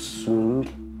mood swing.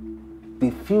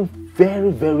 They feel very,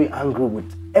 very angry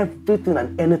with everything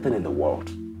and anything in the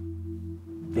world.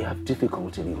 They have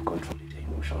difficulty in controlling their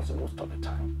emotions most of the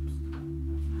time.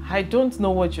 I don't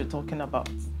know what you're talking about,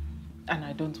 and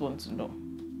I don't want to know.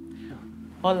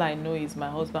 All I know is my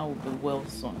husband will be well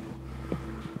soon.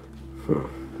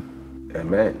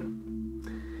 Amen.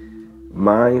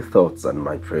 My thoughts and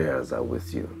my prayers are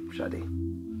with you, Shade.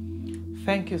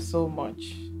 Thank you so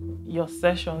much. Your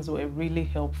sessions were really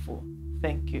helpful.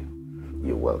 Thank you.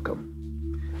 You're welcome.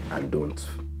 And don't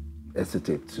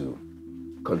hesitate to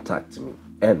contact me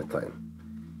anytime.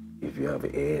 If you have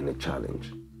any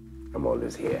challenge, I'm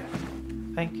always here.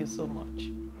 Thank you so much.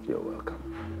 You're welcome.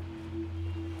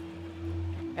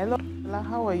 Hello,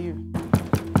 how are you?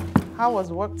 How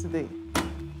was work today?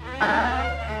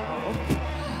 Oh, okay.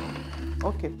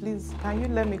 Okay, please, can you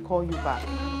let me call you back?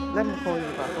 Let me call you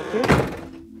back, okay?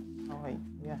 All right,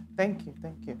 yeah, thank you,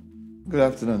 thank you. Good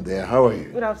afternoon there. How are you?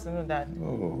 Good afternoon, Dad.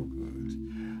 Oh,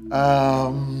 good.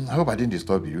 I hope I didn't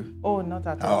disturb you. Oh, not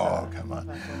at all. Oh, come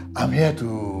on. I'm here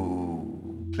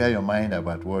to clear your mind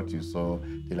about what you saw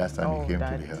the last time you came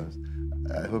to the house.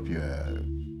 I hope you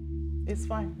It's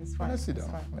fine, it's fine. Let's sit down.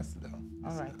 Fine. Let's sit down.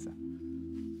 All right, sir.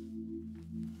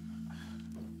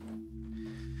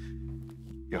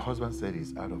 Your husband said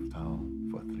he's out of town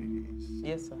for 3 days.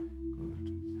 Yes, sir. Good.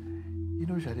 You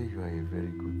know, Shade, you are a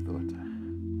very good daughter.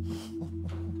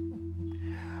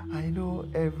 I know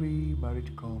every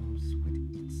marriage comes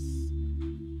with its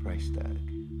price tag.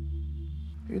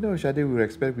 You know, Shade, we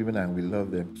respect women and we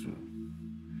love them too.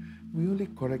 We only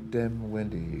correct them when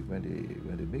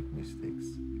they make mistakes.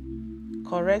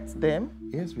 Correct them?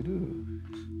 Yes, we do.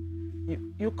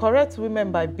 You correct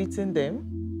women by beating them?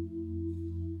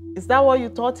 Is that what you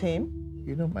taught him?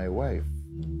 You know, my wife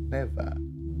never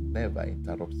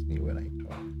interrupts me when I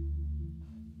talk.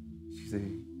 She's a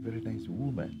very nice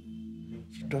woman.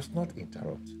 She does not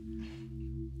interrupt.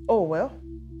 Oh, well,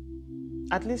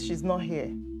 at least she's not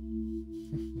here.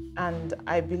 And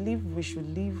I believe we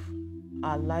should live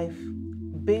our life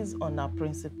based on our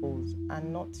principles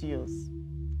and not yours.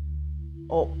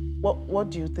 Or what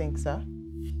do you think, sir?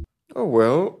 Oh,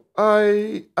 well,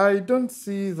 I don't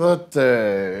see that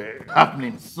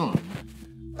happening soon.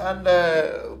 And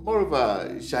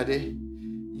moreover, Shade,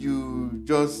 you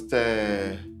just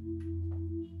have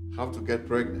to get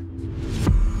pregnant.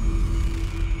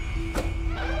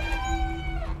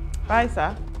 Bye,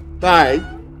 sir. Bye.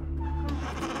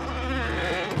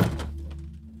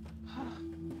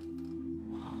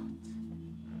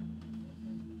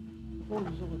 Oh,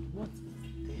 Lord, what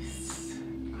is this?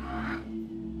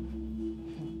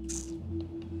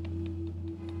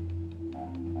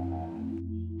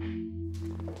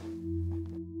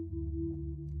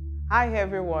 Hi,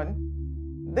 everyone.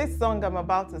 This song I'm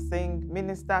about to sing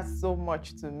ministers so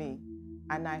much to me,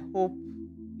 and I hope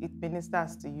it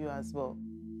ministers to you as well.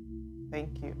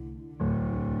 Thank you.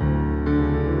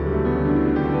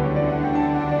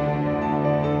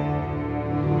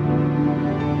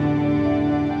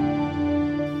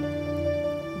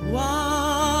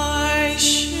 Why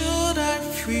should I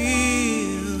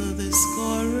feel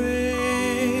discouraged?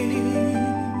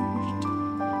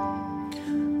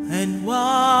 And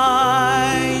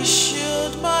why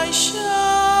should my shadows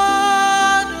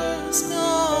come?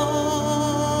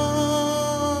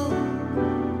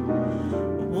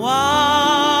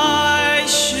 Why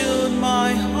should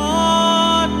my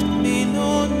heart be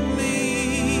lonely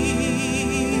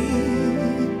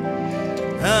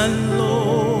and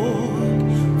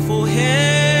long for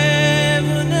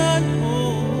heaven and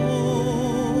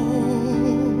home?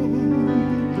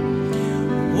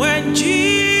 When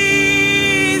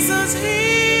Jesus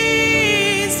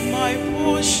is my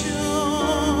portion,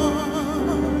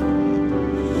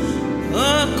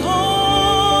 a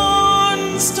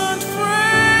constant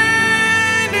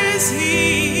friend is He.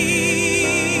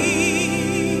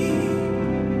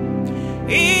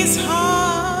 His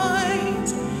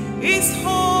height is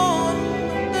on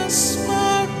the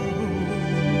sparrow,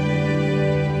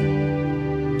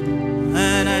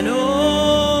 and I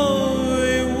know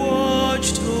He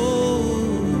watched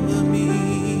over me.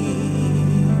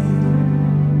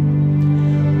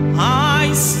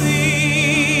 I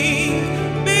sing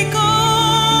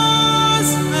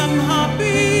because I'm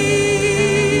happy.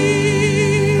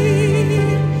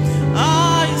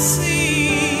 I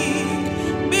sing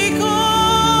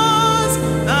because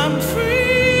I'm free.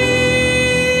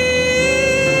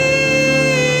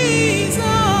 His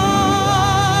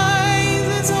eyes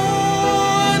is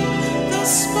on the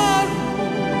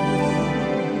sparrow,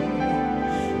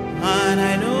 and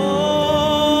I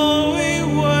know He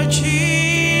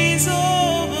watches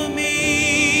over me.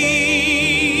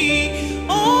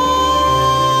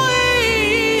 Oh,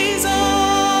 His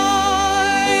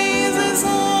eyes is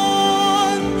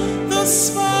on the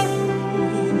sparrow,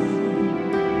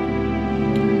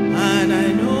 and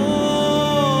I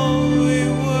know He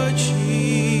watches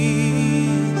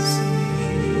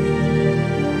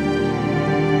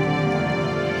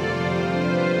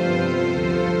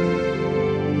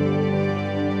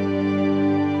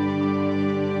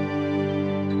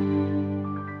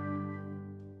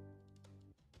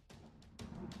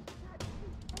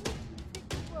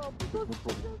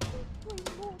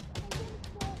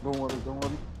Don't worry.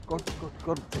 God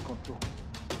will take control. God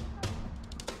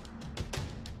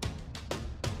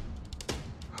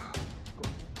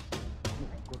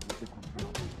will take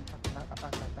control.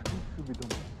 I think it should be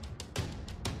done.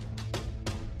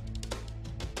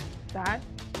 Dad?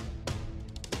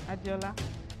 Adiola?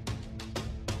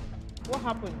 What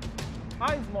happened?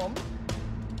 How is Mom?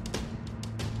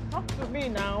 Talk to me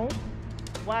now.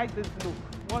 Why this look?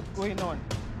 What's going on?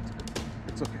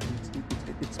 It's okay.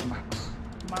 It's Max.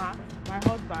 Ma, my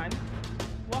husband?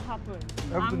 What happened?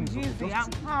 Everything I'm is okay. easy.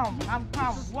 I'm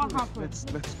calm. What happened? Let's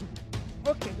do it.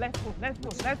 Okay, let's go.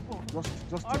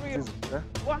 Just Hurry take it up. easy, yeah?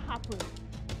 What happened?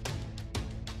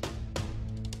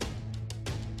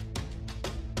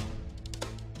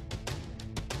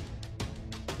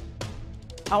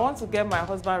 I want to get my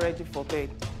husband ready for bed.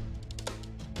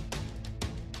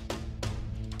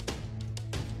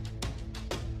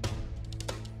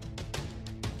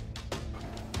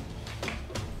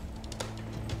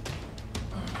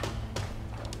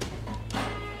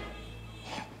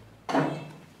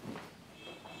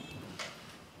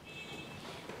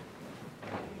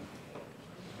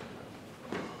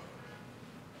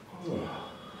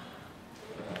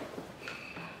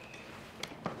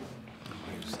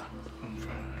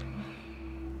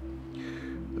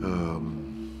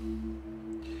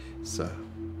 Sir,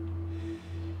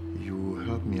 you will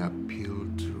help me appeal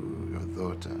to your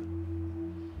daughter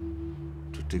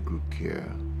to take good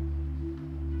care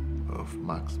of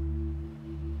Max,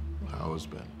 her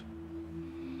husband.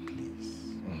 Please.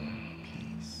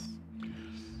 Please.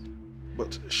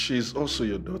 But she's also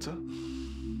your daughter.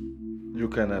 You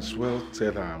can as well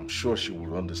tell her. I'm sure she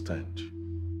will understand.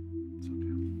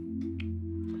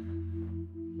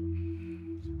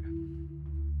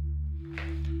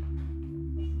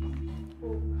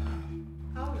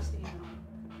 How is he now?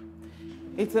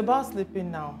 It's about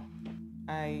sleeping now.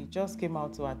 I just came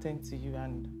out to attend to you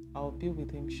and I'll be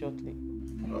with him shortly.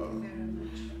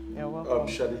 You're welcome.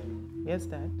 Shadi. Yes,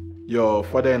 Dad? Your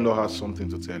father-in-law has something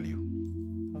to tell you.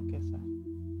 Okay, sir.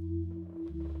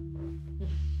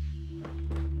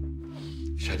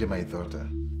 Shadi, my daughter.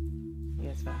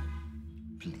 Yes, sir.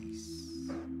 Please,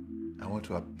 I want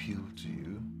to appeal to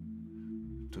you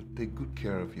to take good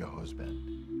care of your husband.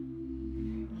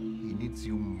 He needs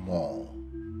you more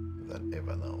than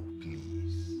ever now,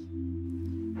 please.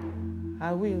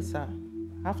 I will, sir.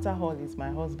 After all, he's my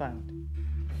husband.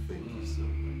 Thank you so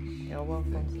much. You're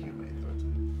welcome. Thank you, my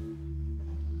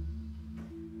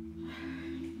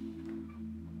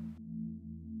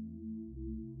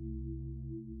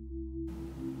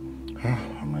daughter.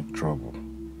 I'm in trouble.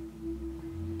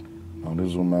 Now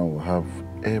this woman will have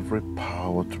every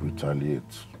power to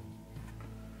retaliate.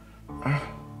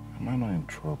 Am I not in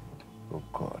trouble? Oh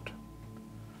God.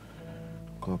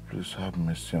 God, please have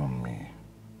mercy on me.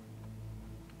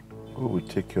 Who will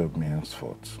take care of me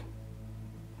henceforth?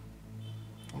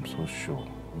 I'm so sure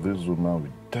this woman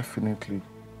will definitely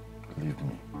leave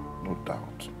me, no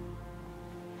doubt.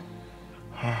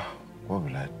 What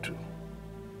will I do?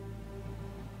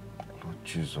 Lord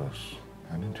Jesus,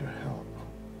 I need your help.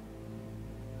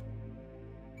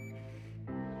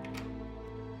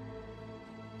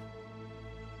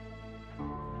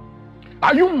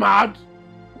 Are you mad?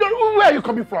 Where are you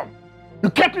coming from? You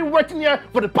kept me waiting here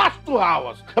for the past 2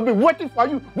 hours. I've been waiting for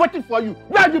you. Where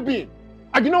have you been?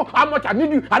 And you know how much I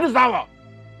need you at this hour.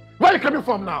 Where are you coming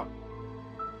from now?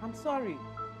 I'm sorry.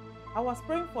 I was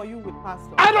praying for you with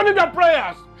Pastor. I don't need your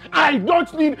prayers. I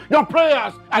don't need your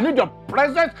prayers. I need your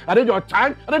presence. I need your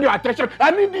time. I need your attention.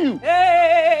 I need you.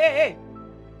 Hey.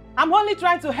 I'm only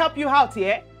trying to help you out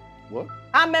here. What?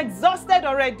 I'm exhausted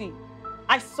already.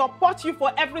 I support you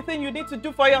for everything you need to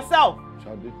do for yourself.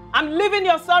 Shade. I'm leaving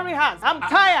your sorry hands. I'm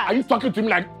tired. Are you talking to me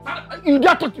like... You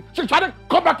dare talk to... Shade,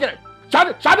 come back here.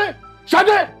 Shade.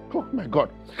 Oh my God.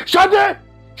 Shade.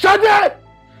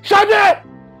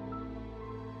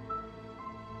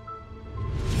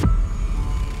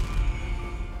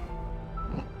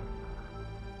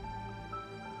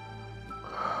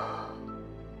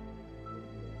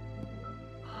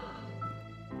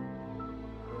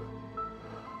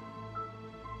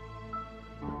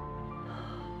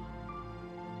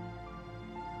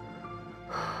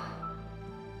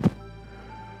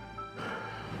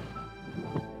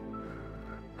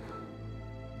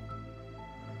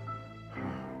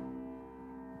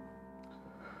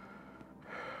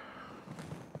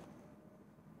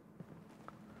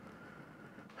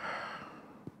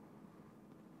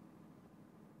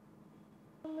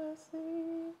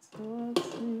 Towards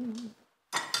me,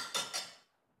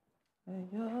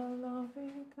 and your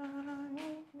loving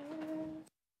kindness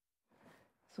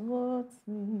towards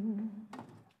me,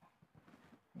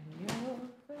 and your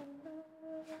mercy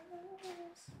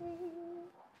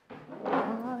I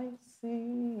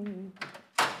see.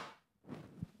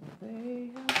 They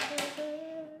are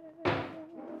there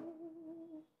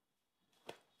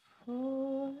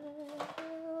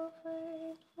forever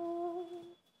faithful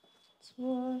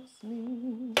towards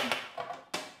me,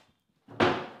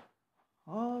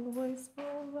 always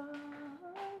providing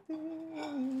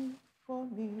for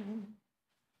me.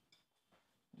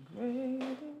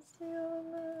 Great is your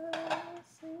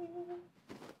mercy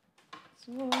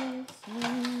towards me.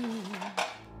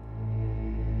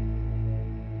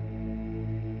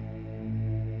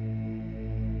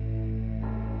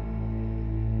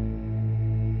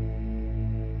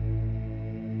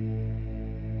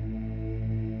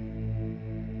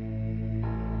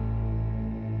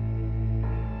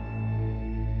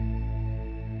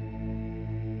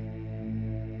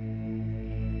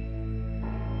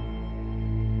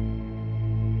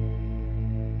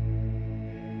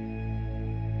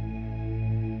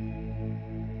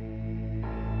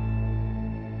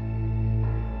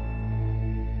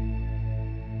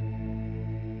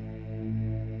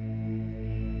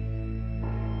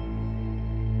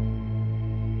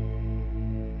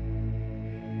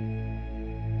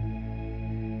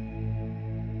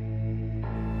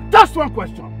 Just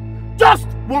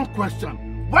one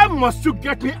question. Why must you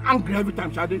get me angry every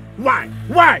time, Shade? Why?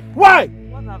 Why? Why?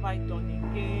 What have I done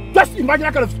again? Just imagine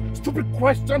that kind of stupid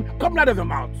question coming out of your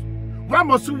mouth. Why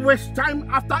must you waste time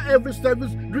after every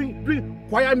service doing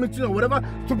choir meeting or whatever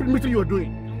stupid meeting you're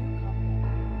doing?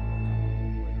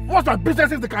 What's my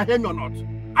business if they can hear me or not?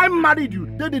 I married you,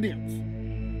 they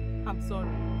didn't. I'm sorry.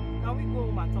 Can we go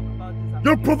home and talk about this?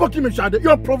 You're provoking me, Shade.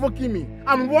 You're provoking me.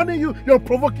 I'm warning you, you're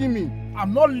provoking me.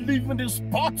 I'm not leaving this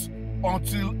spot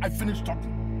until I finish talking.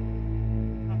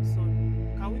 I'm sorry.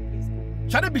 Can we please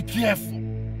go? Shade, be careful.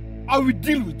 I will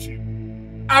deal with you.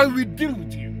 I will deal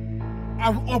with you. I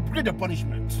will upgrade the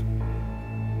punishment.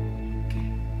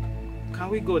 Okay. Can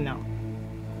we go now?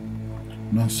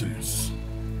 Nonsense.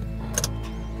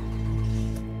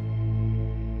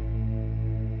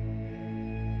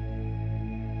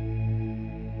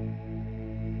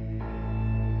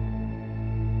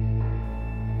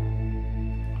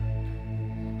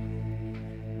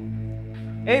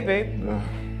 Hey babe,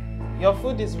 your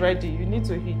food is ready. You need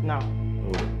to eat now.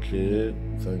 Okay,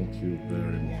 thank you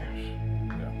very much.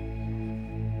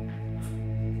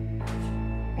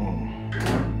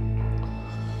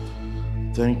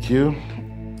 Thank you.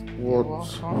 What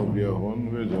will be your own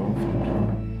food?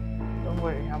 Don't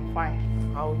worry, I'm fine.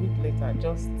 I'll eat later.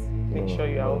 Just make sure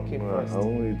you are okay first. I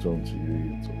won't eat until you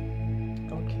eat.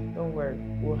 Okay, don't worry.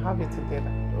 We'll have it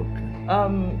together. Okay.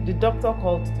 The doctor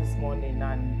called this morning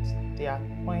and the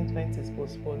appointment is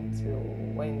postponed till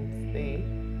Wednesday.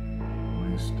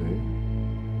 Wednesday?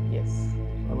 Yes.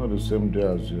 Not the same day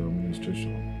as your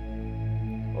administration.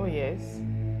 Oh yes.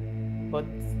 But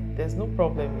there's no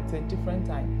problem. It's a different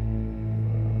time.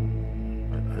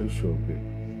 Are you sure, babe?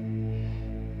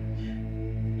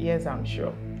 Yes, I'm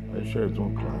sure. Are you sure it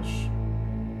won't clash?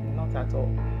 Not at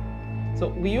all. So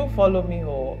will you follow me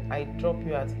or I drop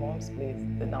you at mom's place,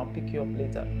 then I'll pick you up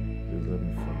later? Please let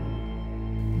me follow you.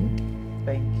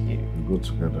 Thank you. We go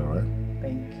together, right?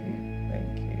 Thank you.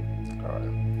 Thank you.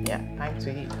 Alright. Yeah, time to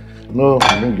eat. No,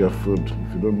 bring your food.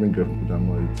 If you don't bring your food, I'm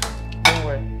not eating. Don't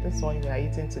worry. This one we are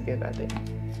eating together then.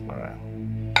 Alright.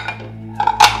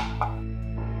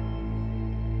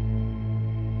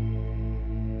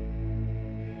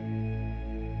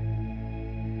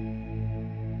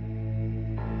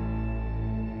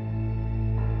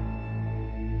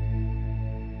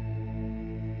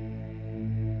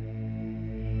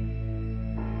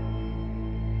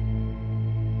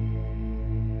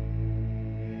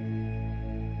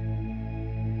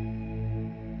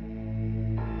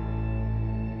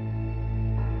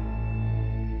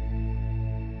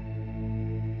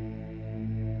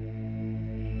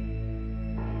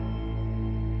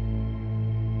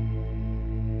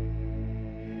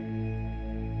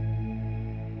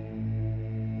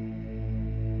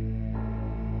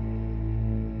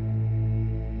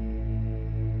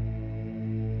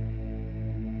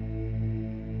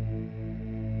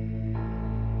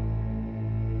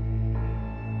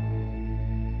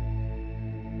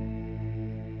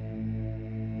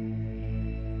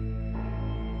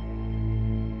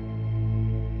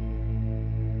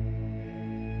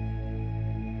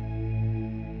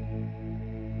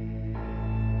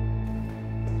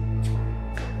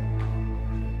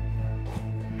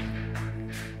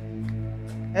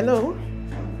 Hello?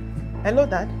 Hello,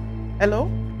 Dad?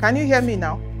 Hello? Can you hear me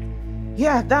now?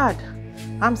 Yeah, Dad.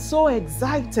 I'm so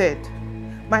excited.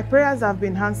 My prayers have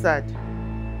been answered.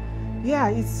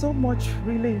 Yeah, he's so much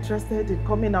really interested in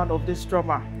coming out of this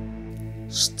trauma.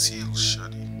 Still,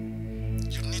 Shadi,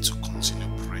 you need to continue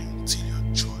praying till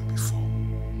your joy before.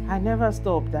 I never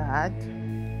stop, Dad.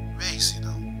 Where is he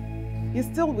now? He's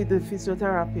still with the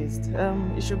physiotherapist.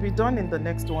 It should be done in the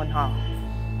next 1 hour.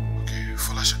 Okay,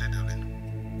 Fola Shadi, darling.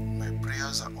 My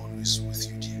prayers are always with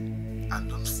you, dear. And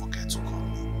don't forget to call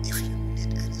me if you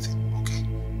need anything, okay?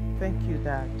 Thank you,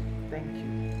 Dad. Thank you.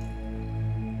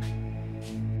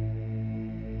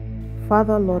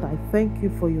 Father, Lord, I thank you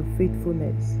for your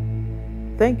faithfulness.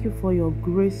 Thank you for your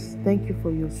grace. Thank you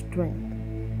for your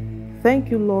strength. Thank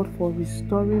you, Lord, for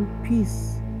restoring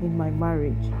peace in my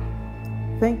marriage.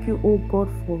 Thank you, oh God,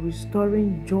 for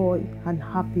restoring joy and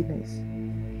happiness.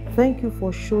 Thank you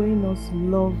for showing us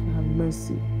love and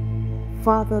mercy.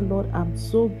 Father, Lord, I'm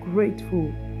so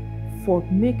grateful for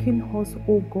making us,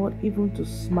 oh God, even to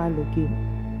smile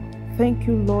again. Thank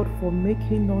you, Lord, for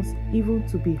making us even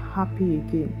to be happy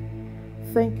again.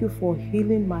 Thank you for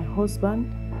healing my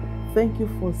husband. Thank you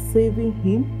for saving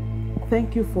him.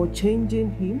 Thank you for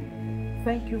changing him.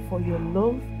 Thank you for your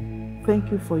love. Thank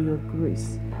you for your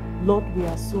grace. Lord, we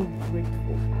are so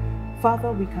grateful.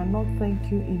 Father, we cannot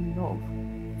thank you enough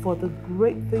for the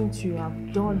great things you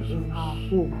have done in our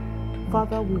home.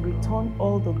 Father, we return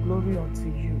all the glory unto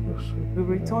you. We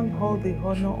return all the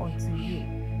honor unto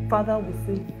you. Father, we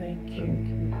say thank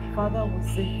you. Father, we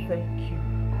say thank you.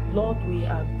 Lord, we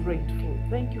are grateful.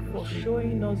 Thank you for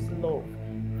showing us love.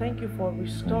 Thank you for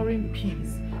restoring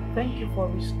peace. Thank you for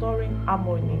restoring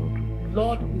harmony.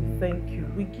 Lord, we thank you.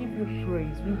 We give you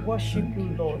praise. We worship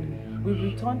you, Lord. We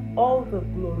return all the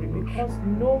glory because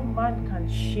no man can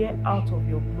share out of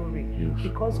your glory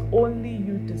because only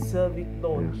you deserve it,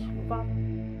 Lord. Father,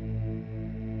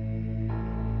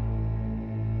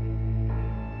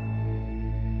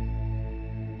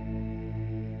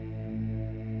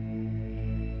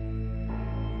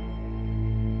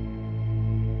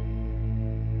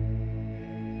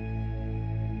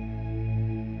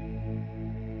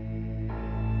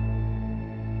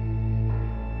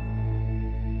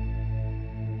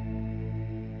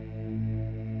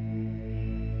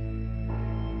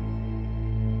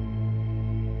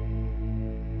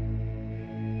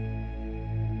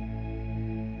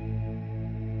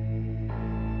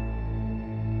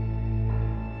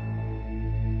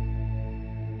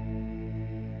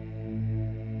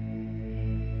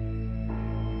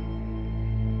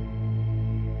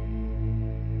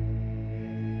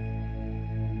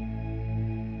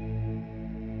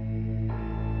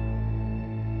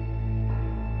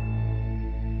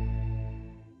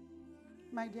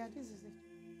 My dear, this is it.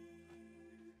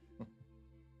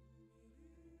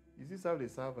 Is this how they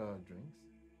serve drinks?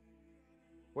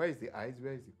 Where is the ice?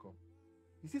 Where is the cup?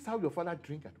 Is this how your father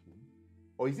drink at home?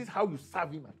 Or is this how you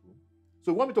serve him at home?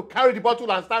 So you want me to carry the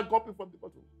bottle and start cupping from the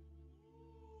bottle?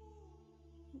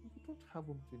 You don't have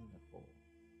home training at all.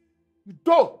 You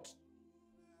don't.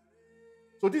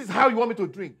 So this is how you want me to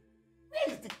drink.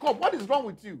 Where is the cup? What is wrong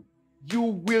with you? You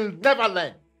will never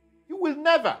learn. You will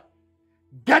never.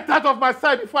 Get out of my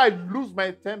sight before I lose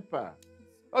my temper.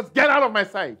 Let's get out of my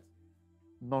sight.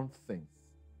 Nonsense.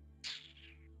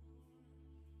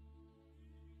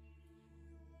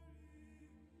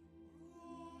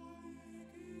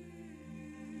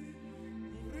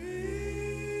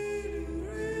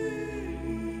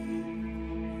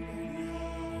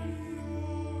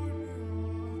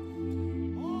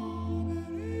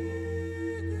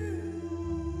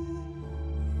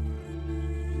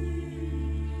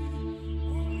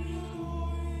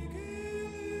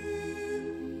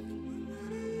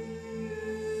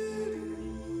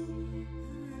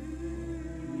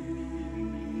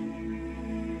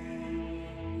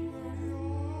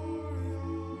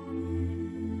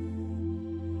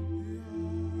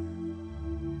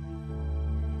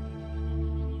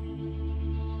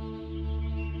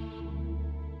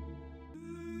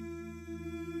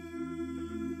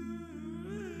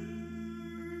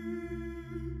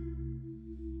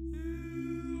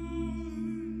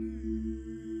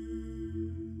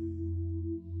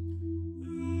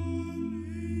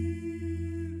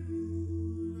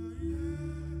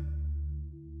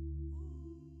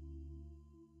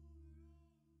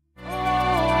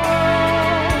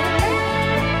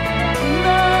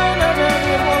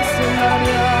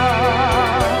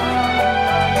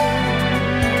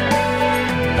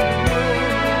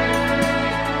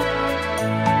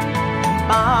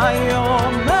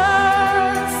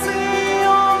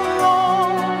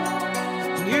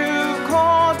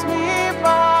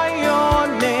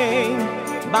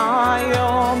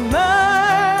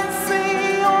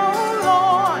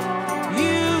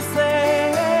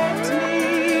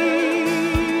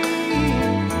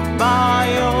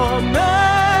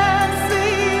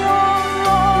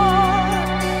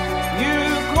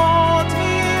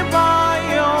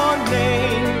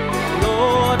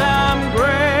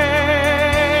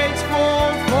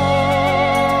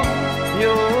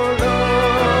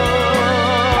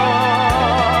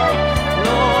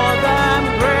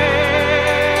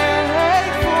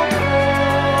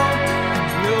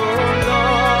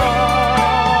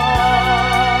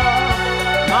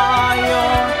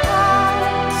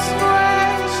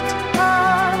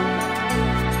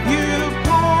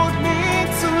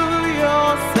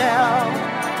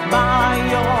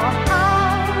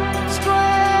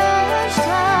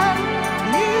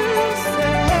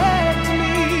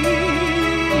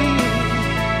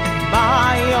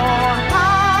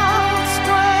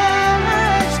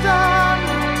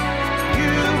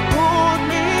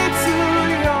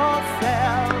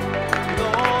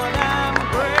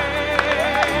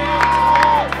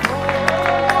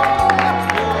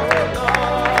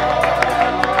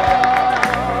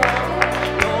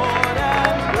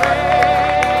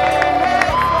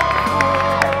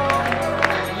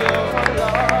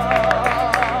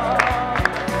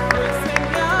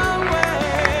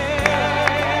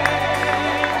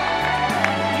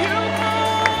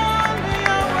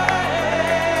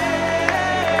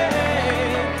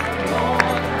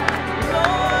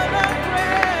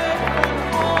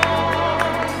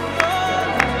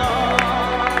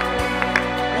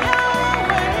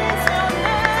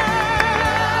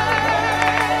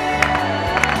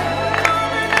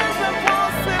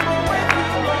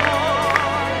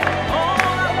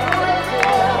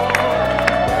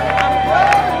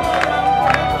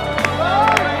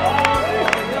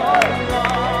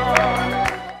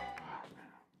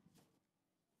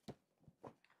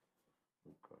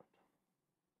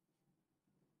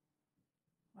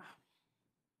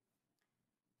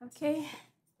 Okay.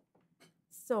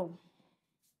 So,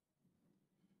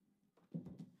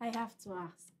 I have to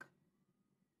ask,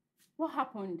 what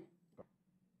happened?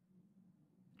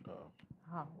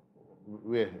 How?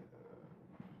 Where?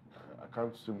 I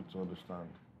can't seem to understand.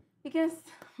 Because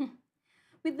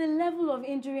with the level of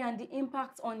injury and the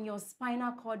impact on your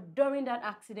spinal cord during that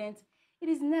accident, it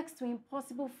is next to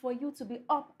impossible for you to be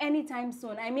up anytime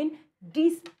soon. I mean,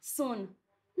 this soon,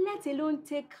 let alone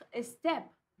take a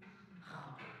step.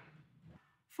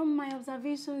 From my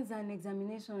observations and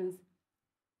examinations,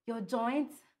 your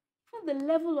joints, for the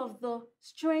level of the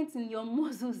strength in your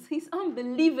muscles is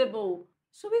unbelievable.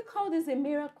 Should we call this a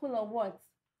miracle or what?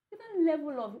 With that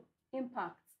level of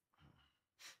impact.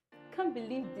 Can't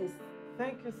believe this.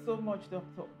 Thank you so much,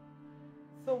 doctor.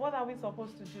 So what are we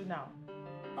supposed to do now?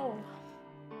 Oh,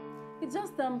 it's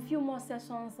just a few more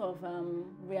sessions of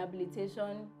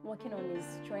rehabilitation, working on his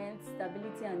strength,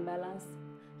 stability, and balance.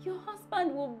 Your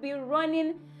husband will be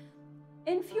running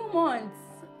in few months,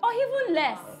 or even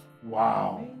less.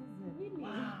 Wow. Really?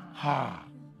 Ha.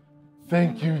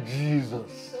 Thank you,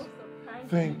 Jesus.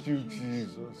 Thank you,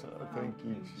 Jesus. Thank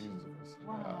you, Jesus.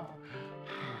 Wow.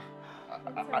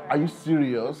 Are you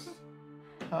serious?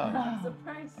 I'm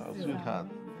surprised. Sweetheart.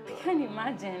 I can't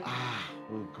imagine.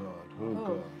 Oh God, oh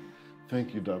God.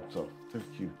 Thank you, doctor.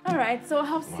 Thank you. All right, so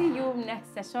I'll see you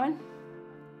next session.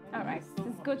 All right,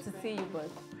 it's good to see you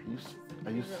both.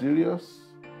 Are you serious?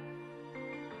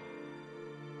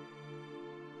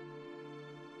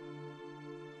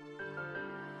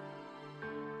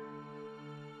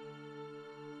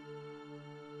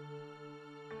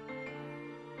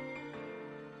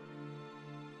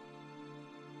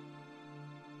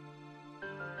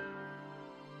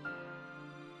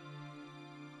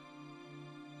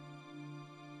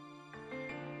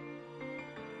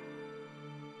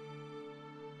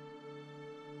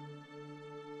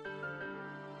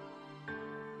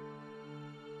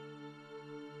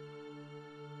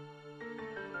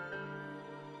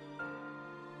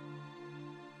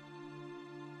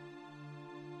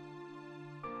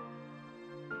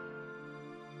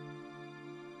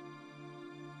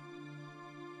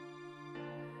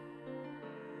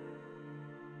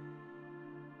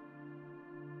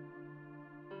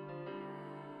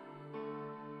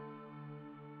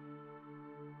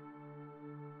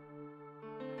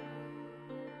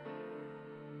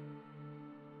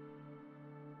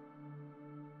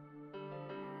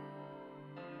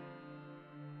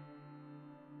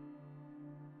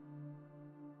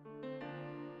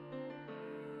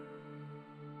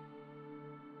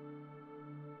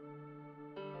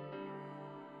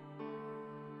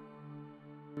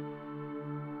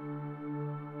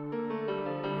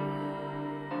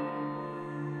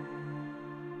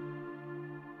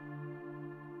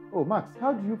 Oh, Max,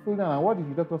 how do you feel now? And what did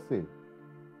the doctor say?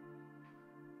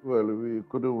 Well, we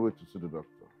couldn't wait to see the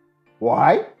doctor.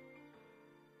 Why?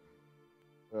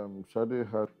 Shade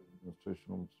had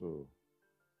menstruation, so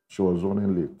she was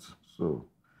running late. So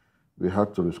we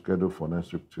had to reschedule for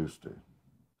next week, Tuesday.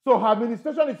 So her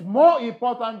administration is more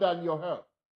important than your health.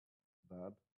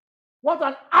 Dad? What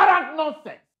an arrant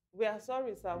nonsense! We are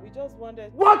sorry, sir. We just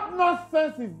wanted... What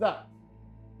nonsense is that?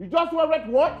 You just wanted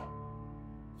what?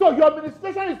 So your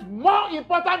administration is more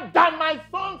important than my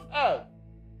son's health.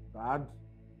 Dad?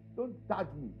 Don't dad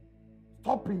me.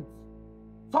 Stop it.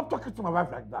 Stop talking to my wife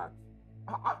like that.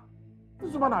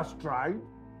 This woman has tried.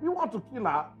 You want to kill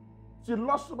her? She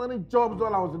lost so many jobs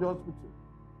while I was in the hospital.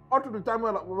 Up to the time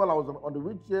when I was on the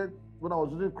wheelchair, when I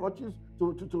was using crutches,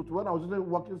 to when I was using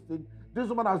walking stick, this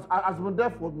woman has been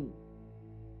there for me.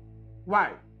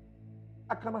 Why?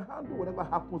 I can handle whatever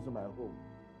happens in my home.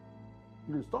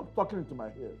 Please stop talking into my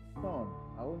ear. Son,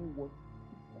 I only want...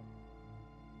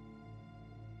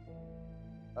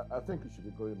 I think you should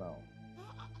be going now.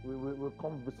 We'll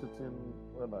come visiting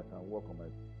when I can walk on my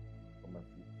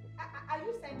feet. Are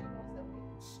you sending us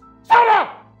away? Shut up!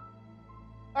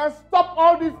 And stop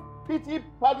all this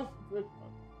pity-party situation.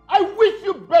 I wish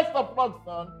you best of luck,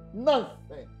 son.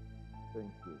 Nonsense.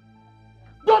 Thank you.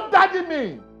 Don't daddy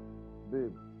me!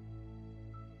 Babe.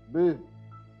 Babe.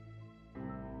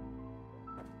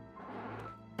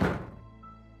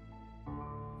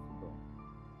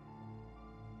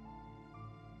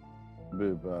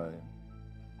 Babe,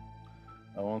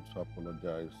 I want to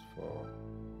apologize for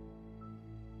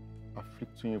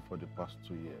afflicting you for the past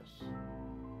 2 years.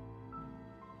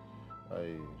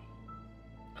 I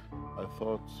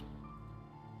thought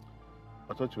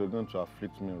you were going to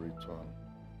afflict me in return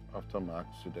after my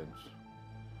accident,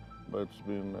 but it's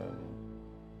been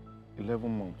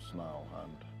 11 months now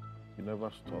and you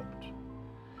never stopped.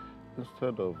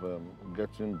 Instead of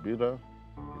getting bitter,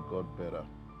 you got better.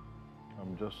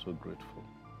 I'm just so grateful.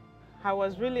 I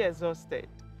was really exhausted.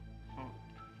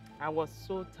 I was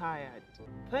so tired.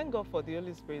 Thank God for the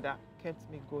Holy Spirit that kept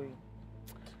me going.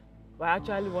 But I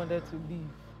actually wanted to leave.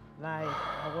 Like,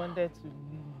 I wanted to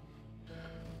leave.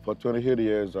 For 28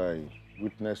 years, I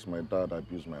witnessed my dad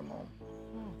abuse my mom.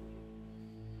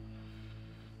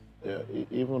 Yeah,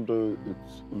 even though it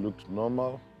looked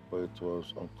normal, but it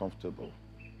was uncomfortable.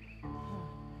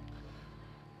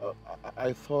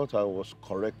 I thought I was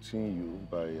correcting you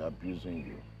by abusing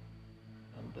you.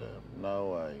 And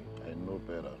now I know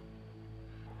better.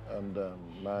 And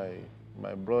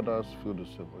my brothers feel the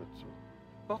same way too.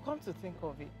 But come to think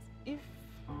of it, if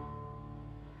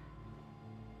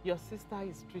your sister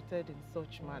is treated in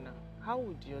such manner, how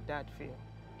would your dad feel?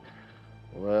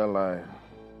 Well, I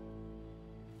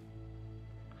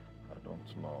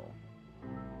don't know.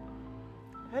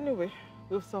 Anyway,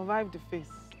 we've survived the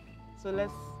phase. So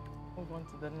let's move on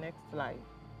to the next life.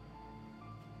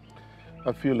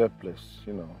 I feel helpless,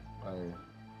 you know.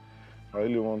 I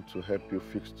really want to help you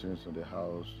fix things in the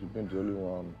house. You've been the only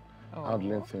one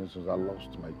handling things since I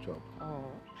lost my job.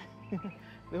 Oh,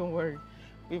 don't worry.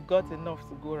 We've got enough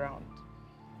to go around.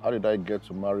 How did I get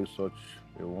to marry such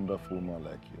a wonderful woman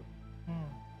like you?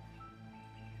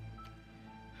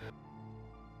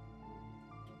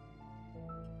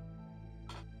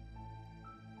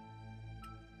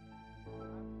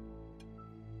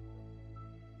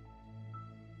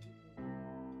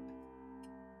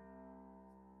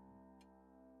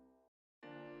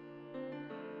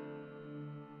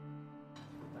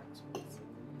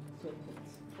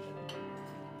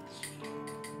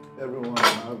 Everyone, I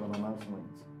have an announcement.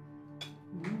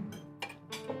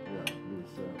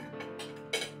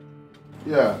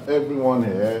 Yeah, everyone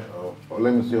here, or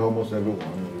let me say almost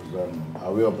everyone, is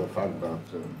aware of the fact that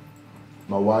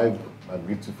my wife, my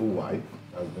beautiful wife,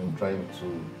 has been trying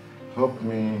to help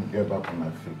me get back on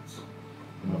my feet,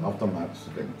 you know, after my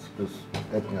accident. Please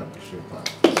help me appreciate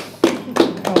that.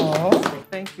 Oh,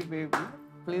 thank you, baby.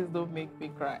 Please don't make me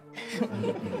cry.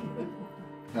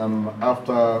 And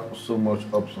after so much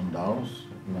ups and downs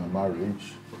in our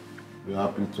marriage, we're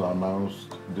happy to announce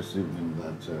this evening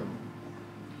that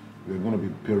we're going to be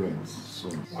parents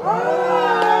soon.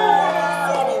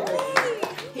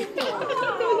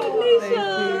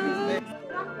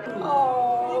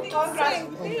 Oh,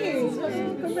 congratulations.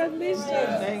 Congratulations.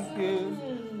 Thank you.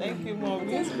 Thank you,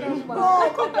 Mommy.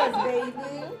 Oh, congrats, baby.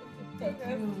 Thank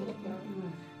you.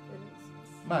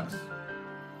 Max,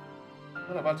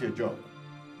 what about your job?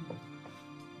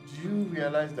 Do you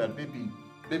realize that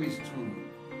babies too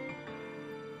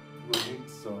will need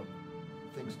some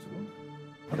things too?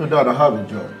 No, Dad, I have a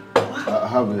job. I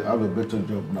have a better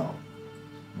job now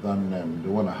than the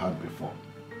one I had before.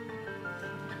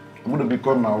 I'm going to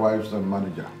become my wife's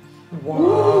manager.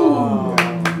 Wow.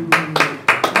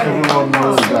 Everyone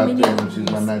knows that she's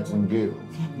my nightingale,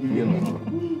 you know.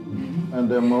 And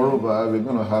moreover, we're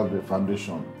going to have a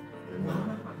foundation. You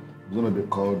know. It's going to be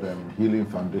called Healing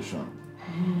Foundation.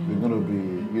 We're going to be,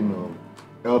 you know,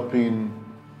 helping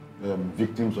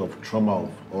victims of trauma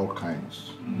of all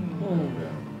kinds.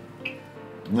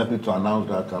 I'm happy to announce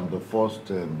that I'm the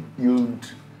first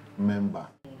youth member.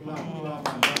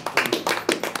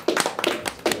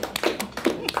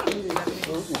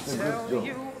 Tell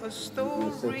you a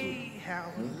story,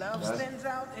 how love stands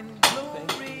out in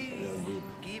glory,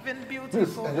 giving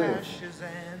beautiful ashes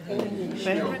and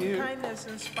sharing kindness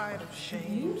in spite of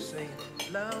shame. Say,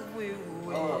 love will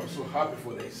win. Oh, I'm so happy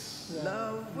for this.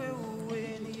 Love will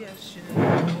win, yes, you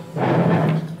know.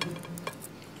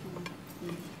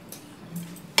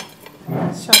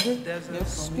 There's a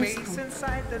space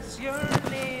inside that's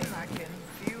yearning. I can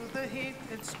feel the heat,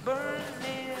 it's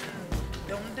burning.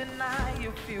 Don't deny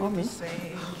you feel the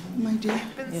same. My dear,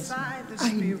 Deep inside the I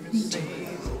spirit need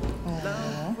says,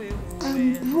 love will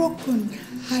I'm broken.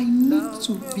 I need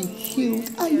to be healed.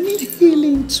 I need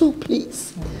healing too,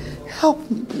 please. Help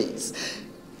me, please.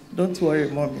 Don't worry,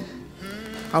 Mommy.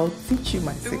 I'll teach you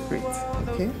my secret,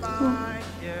 okay? Oh,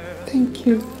 thank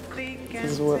you.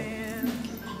 As well.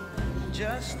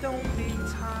 Just don't be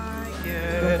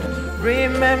tired.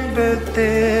 Remember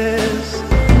this.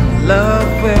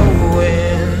 Love will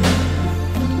win.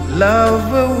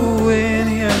 Love will win,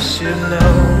 yes you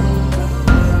know.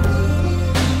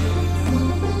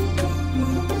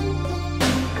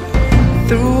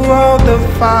 Through all the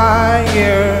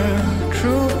fire,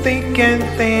 through thick and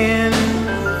thin,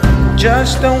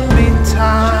 just don't be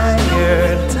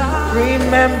tired.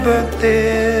 Remember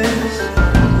this.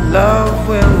 Love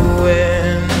will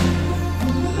win.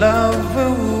 Love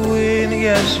will win,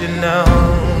 yes you know.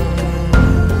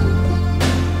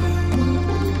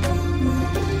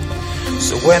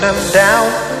 So When I'm down,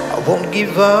 I won't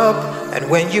give up. And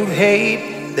when you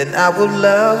hate, then I will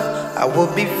love. I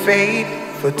will be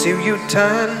faithful till you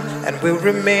turn, and will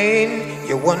remain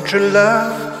your one true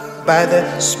love. By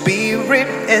the Spirit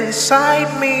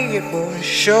inside me, it will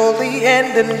surely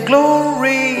end in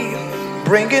glory,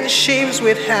 bringing sheaves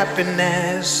with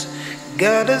happiness.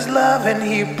 God is love and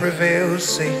He prevails.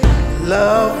 Say,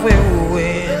 love will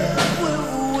win.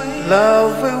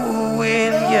 Love will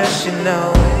win, yes you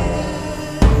know.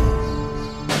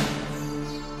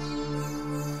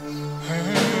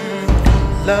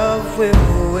 Love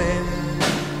will win.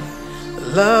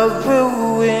 Love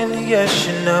will win, yes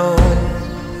you know.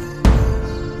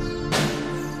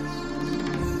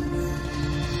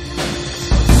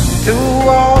 Through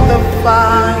all the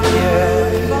fire,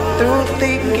 through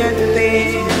thick and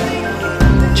thin,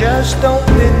 just don't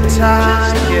be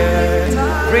tired.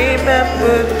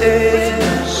 Remember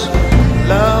this,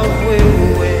 love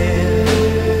will win.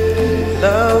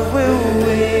 Love will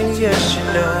win, yes you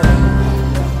know.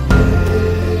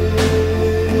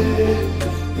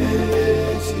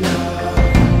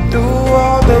 Through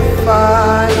all the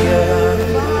fire,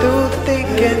 through thick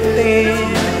and thin,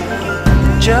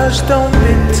 just don't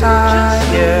be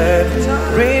tired.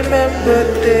 Remember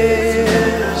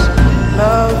this,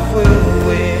 love will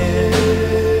win.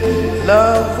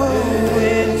 Love will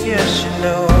win, yes you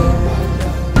know.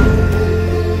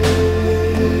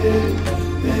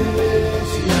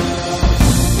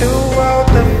 Through all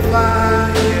the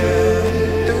fire,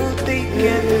 through thick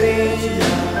and thin,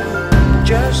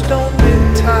 just don't be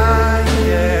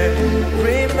tired.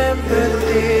 Remember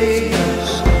this,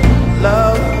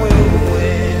 love will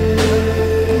win.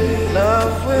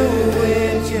 Love will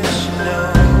win, yes you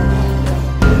know.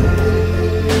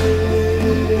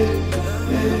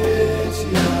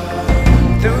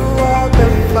 Through all the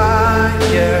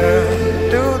fire,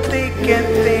 through thick and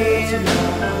thin,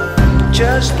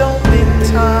 just don't be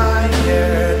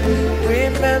tired.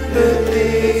 Remember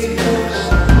this.